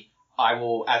 6-point week, I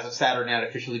will, as of Saturday night,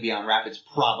 officially be on Rapids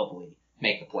probably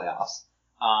make the playoffs.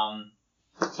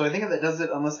 So I think that does it,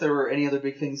 unless there were any other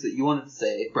big things that you wanted to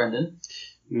say, Brendan.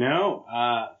 No.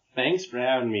 Thanks for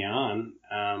having me on.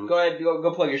 Go ahead,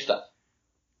 go plug your stuff.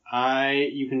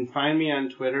 You can find me on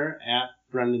Twitter at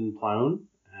Brendan Ploen,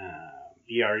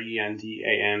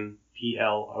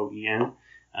 BrendanPloen.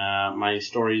 My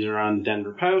stories are on the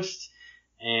Denver Post,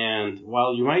 and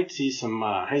while you might see some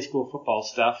high school football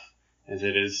stuff, as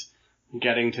it is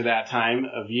getting to that time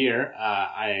of year,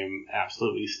 I am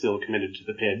absolutely still committed to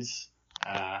the Pids.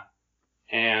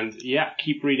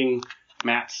 Keep reading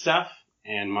Matt's stuff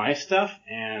and my stuff,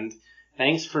 and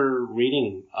thanks for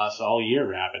reading us all year,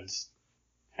 Rapids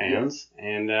fans. Yeah.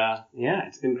 And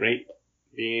it's been great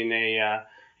being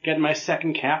getting my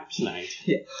second cap tonight.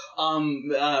 Yeah.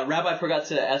 Rabbi, I forgot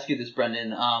to ask you this,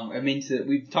 Brendan.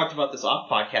 We've talked about this off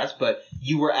podcast, but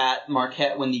you were at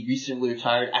Marquette when the recently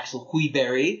retired Axel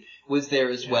Huiberry was there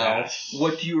as well. Yes.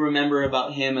 What do you remember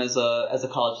about him as a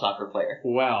college soccer player?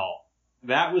 Well,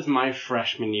 that was my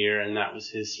freshman year, and that was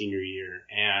his senior year.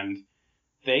 And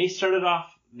they started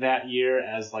off that year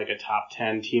as like a top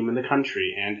 10 team in the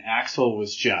country, and Axel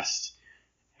was just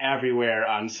everywhere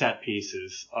on set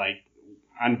pieces, like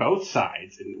on both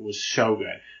sides, and it was so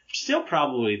good. Still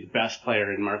probably the best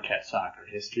player in Marquette soccer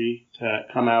history to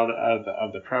come out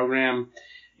of the program.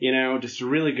 Just a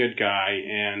really good guy,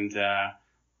 and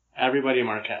everybody in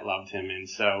Marquette loved him, and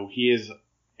so he is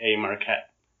a Marquette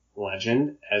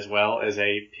legend as well as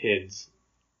a Pids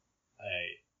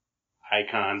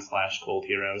icon / cult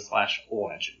hero /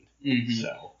 legend. Mm-hmm.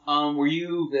 So, were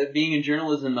you, being in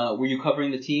journalism, were you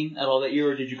covering the team at all that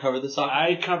year, or did you cover the soccer?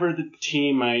 I covered the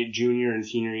team my junior and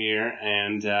senior year,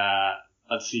 and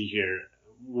let's see here.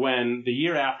 When the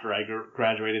year after I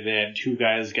graduated, they had 2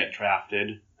 guys get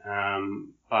drafted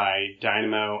by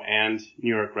Dynamo and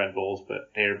New York Red Bulls,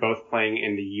 but they are both playing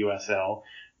in the USL.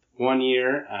 One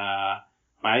year,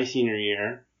 my senior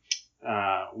year,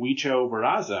 Huicho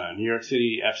Barraza, New York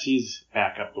City FC's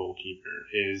backup goalkeeper,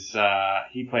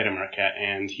 he played at Marquette,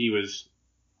 and he was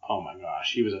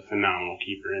a phenomenal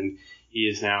keeper, and he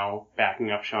is now backing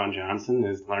up Sean Johnson,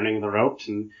 is learning the ropes,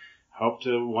 and hope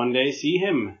to one day see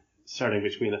him starting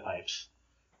between the pipes.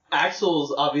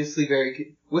 Axel's obviously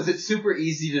was it super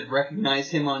easy to recognize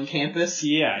him on campus?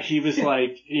 Yeah, he was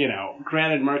like,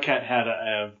 granted Marquette had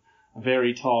a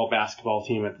very tall basketball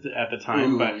team at the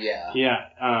time. Ooh, but yeah.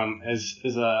 As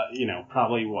a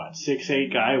probably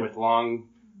 6'8" guy with long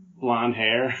blonde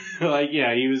hair,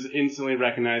 he was instantly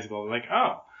recognizable. Like,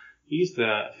 oh, he's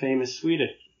the famous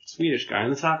Swedish guy on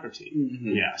the soccer team.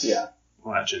 Mm-hmm. Yes. Yeah.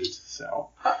 Legend.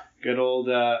 So, good old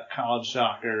college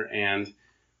soccer and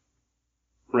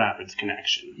Rapids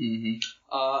connection. Mm-hmm.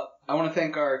 I want to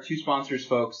thank our two sponsors,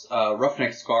 folks.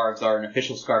 Roughneck Scarves are an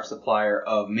official scarf supplier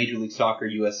of Major League Soccer,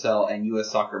 USL, and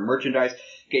US Soccer merchandise.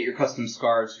 Get your custom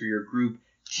scarves for your group,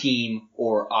 team,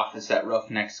 or office at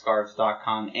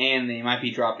roughneckscarves.com. And they might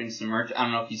be dropping some merch. I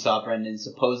don't know if you saw, Brendan.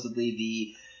 Supposedly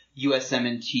the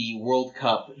USMNT World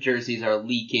Cup jerseys are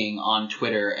leaking on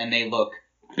Twitter, and they look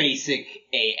basic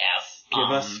AF.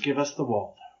 Give us the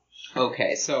wall.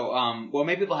 Okay, so,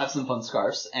 maybe they'll have some fun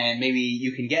scarves, and maybe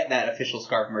you can get that official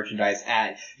scarf merchandise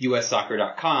at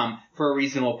ussoccer.com for a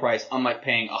reasonable price, unlike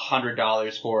paying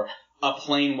 $100 for a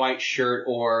plain white shirt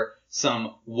or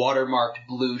some watermarked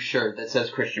blue shirt that says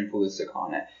Christian Pulisic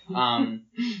on it. And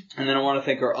then I want to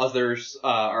thank our other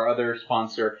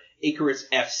sponsor, Icarus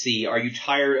FC. Are you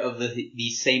tired of the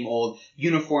same old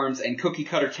uniforms and cookie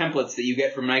cutter templates that you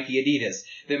get from Nike Adidas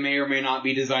that may or may not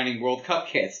be designing World Cup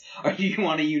kits? Or do you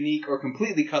want a unique or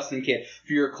completely custom kit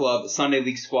for your club, Sunday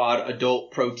League squad,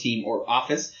 adult, pro team, or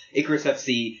office? Icarus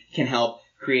FC can help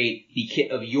create the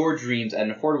kit of your dreams at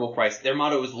an affordable price. Their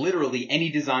motto is literally any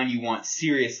design you want.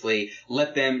 Seriously,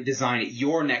 let them design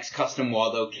your next custom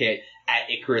Waldo kit at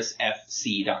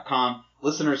IcarusFC.com.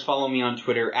 Listeners, follow me on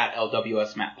Twitter at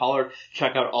LWS Matt Pollard.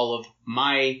 Check out all of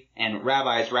my and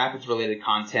Rabbi's Rapids-related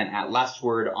content at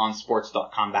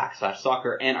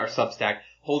lastwordonsports.com/soccer and our Substack,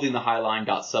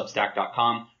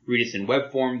 holdingthehighline.substack.com. Read us in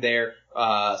web form there.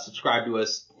 Subscribe to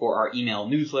us for our email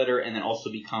newsletter, and then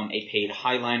also become a paid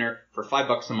Highliner for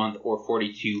 $5 a month or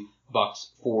 $42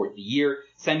 for the year.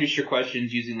 Send us your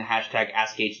questions using the hashtag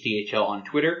AskHTHL on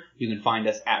Twitter. You can find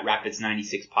us at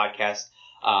Rapids96Podcast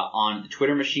on the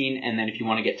Twitter machine. And then if you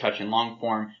want to get in touch in long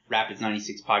form,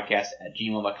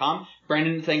 Rapids96Podcast@gmail.com.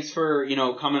 Brandon, thanks for,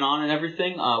 coming on and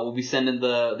everything. We'll be sending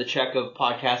the check of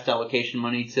podcast allocation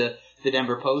money to the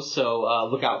Denver Post, so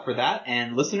look out for that.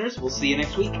 And listeners, we'll see you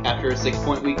next week after a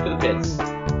 6-point week for the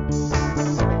Pits.